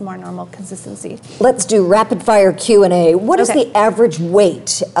to its more normal consistency. Let's do rapid fire Q&A. What is the average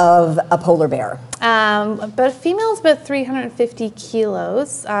weight of a polar bear? But a female is about 350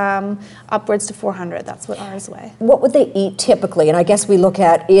 kilos, upwards to 400. That's what ours weigh. What would they eat typically? And I guess we look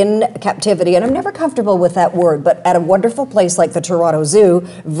at in captivity, and I'm never comfortable with that word, but at a wonderful place like the Toronto Zoo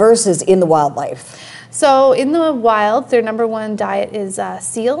versus in the wildlife. So in the wild, their number 1 diet is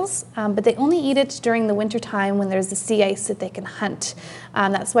seals, but they only eat it during the winter time when there's the sea ice that they can hunt.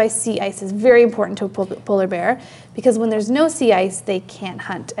 That's why sea ice is very important to a polar bear, because when there's no sea ice, they can't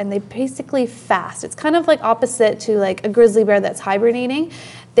hunt, and they basically fast. It's kind of like opposite to like a grizzly bear that's hibernating.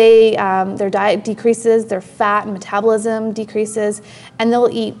 Their diet decreases, their fat and metabolism decreases, and they'll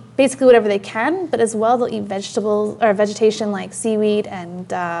eat basically whatever they can, but as well they'll eat vegetables or vegetation like seaweed and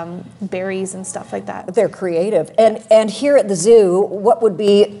berries and stuff like that. They're creative. And here at the zoo, what would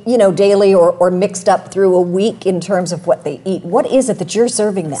be, daily or mixed up through a week in terms of what they eat? What is it that you're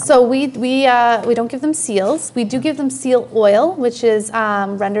serving them? So we don't give them seals. We do give them seal oil, which is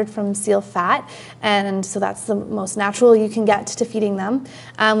rendered from seal fat, and so that's the most natural you can get to feeding them.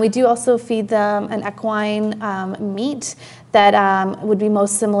 We do also feed them an equine meat that would be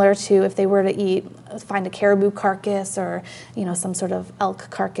most similar to if they were to find a caribou carcass or some sort of elk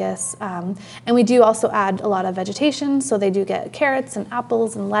carcass. And we do also add a lot of vegetation, so they do get carrots and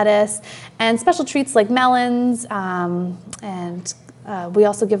apples and lettuce and special treats like melons, and we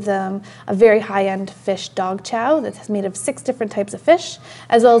also give them a very high-end fish dog chow that's made of 6 different types of fish,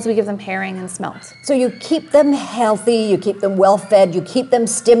 as well as we give them herring and smelt. So you keep them healthy, you keep them well-fed, you keep them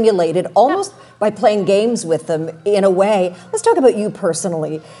stimulated, almost by playing games with them in a way. Let's talk about you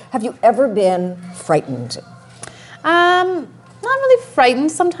personally. Have you ever been frightened? Not really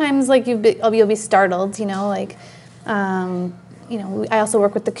frightened. Sometimes, you'll be startled. I also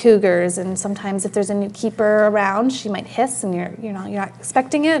work with the cougars, and sometimes if there's a new keeper around, she might hiss, and you're not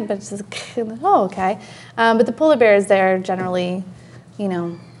expecting it, but it's just oh, okay. But the polar bears, they're generally,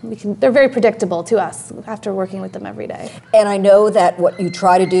 they're very predictable to us after working with them every day. And I know that what you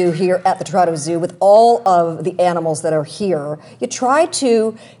try to do here at the Toronto Zoo with all of the animals that are here, you try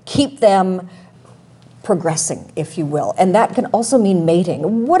to keep them progressing, if you will, and that can also mean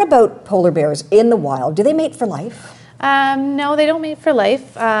mating. What about polar bears in the wild? Do they mate for life? No, they don't mate for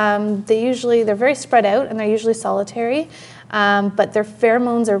life. They're very spread out, and they're usually solitary. But their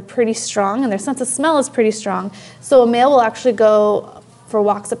pheromones are pretty strong, and their sense of smell is pretty strong. So a male will actually go for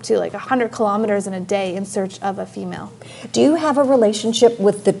walks up to 100 kilometers in a day in search of a female. Do you have a relationship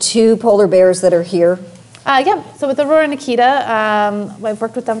with the 2 polar bears that are here? Yeah, so with Aurora and Nikita, I've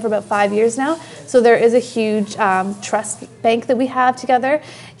worked with them for about 5 years now. So there is a huge trust bank that we have together.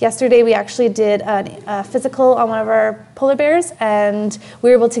 Yesterday we actually did a physical on one of our polar bears, and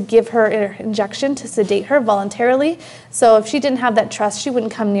we were able to give her an injection to sedate her voluntarily. So if she didn't have that trust, she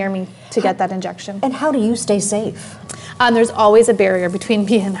wouldn't come near me to get that injection. And how do you stay safe? There's always a barrier between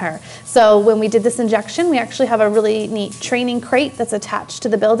me and her. So when we did this injection, we actually have a really neat training crate that's attached to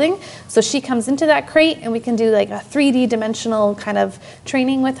the building. So she comes into that crate, and we can do a 3D dimensional kind of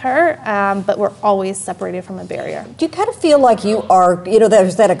training with her, but we're always separated from a barrier. Do you kind of feel like you are,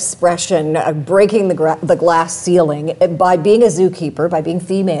 there's that expression, breaking the glass ceiling, by being a zookeeper, by being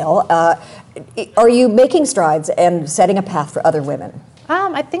female, are you making strides and setting a path for other women?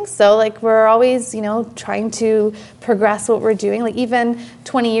 I think so. We're always, trying to progress what we're doing. Even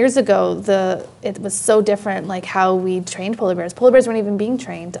 20 years ago, it was so different, how we trained polar bears. Polar bears weren't even being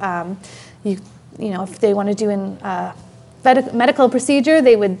trained. If they want to do a medical procedure,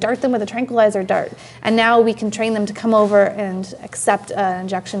 they would dart them with a tranquilizer dart. And now we can train them to come over and accept an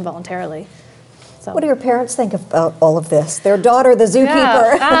injection voluntarily. So. What do your parents think of all of this? Their daughter, the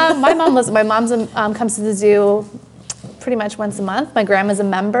zookeeper. Yeah. My mom comes to the zoo pretty much once a month. My grandma's a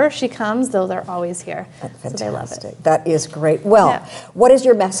member. She comes, though they're always here. Fantastic. So they love it. That is great. Well, what is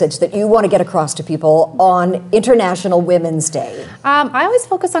your message that you want to get across to people on International Women's Day? I always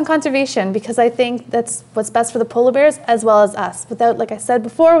focus on conservation because I think that's what's best for the polar bears as well as us. Without, like I said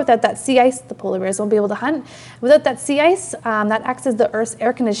before, without that sea ice, the polar bears won't be able to hunt. Without that sea ice, that acts as the Earth's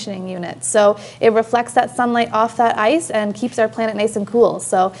air conditioning unit. So it reflects that sunlight off that ice and keeps our planet nice and cool.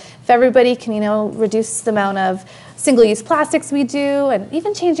 So if everybody can, reduce the amount of single-use plastics we do, and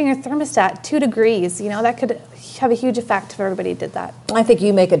even changing your thermostat 2 degrees, that could have a huge effect if everybody did that. I think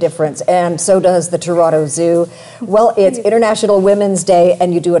you make a difference, and so does the Toronto Zoo. Well, it's International Women's Day,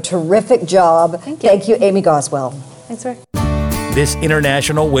 and you do a terrific job. Thank you, Amy Goswell. Thanks, Rick. This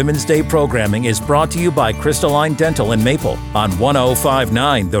International Women's Day programming is brought to you by Crystalline Dental in Maple on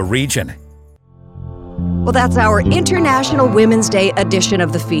 105.9 The Region. Well, that's our International Women's Day edition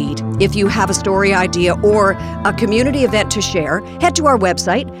of The Feed. If you have a story idea or a community event to share, head to our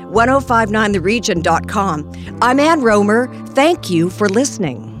website, 1059theregion.com. I'm Ann Romer. Thank you for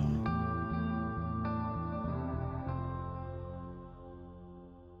listening.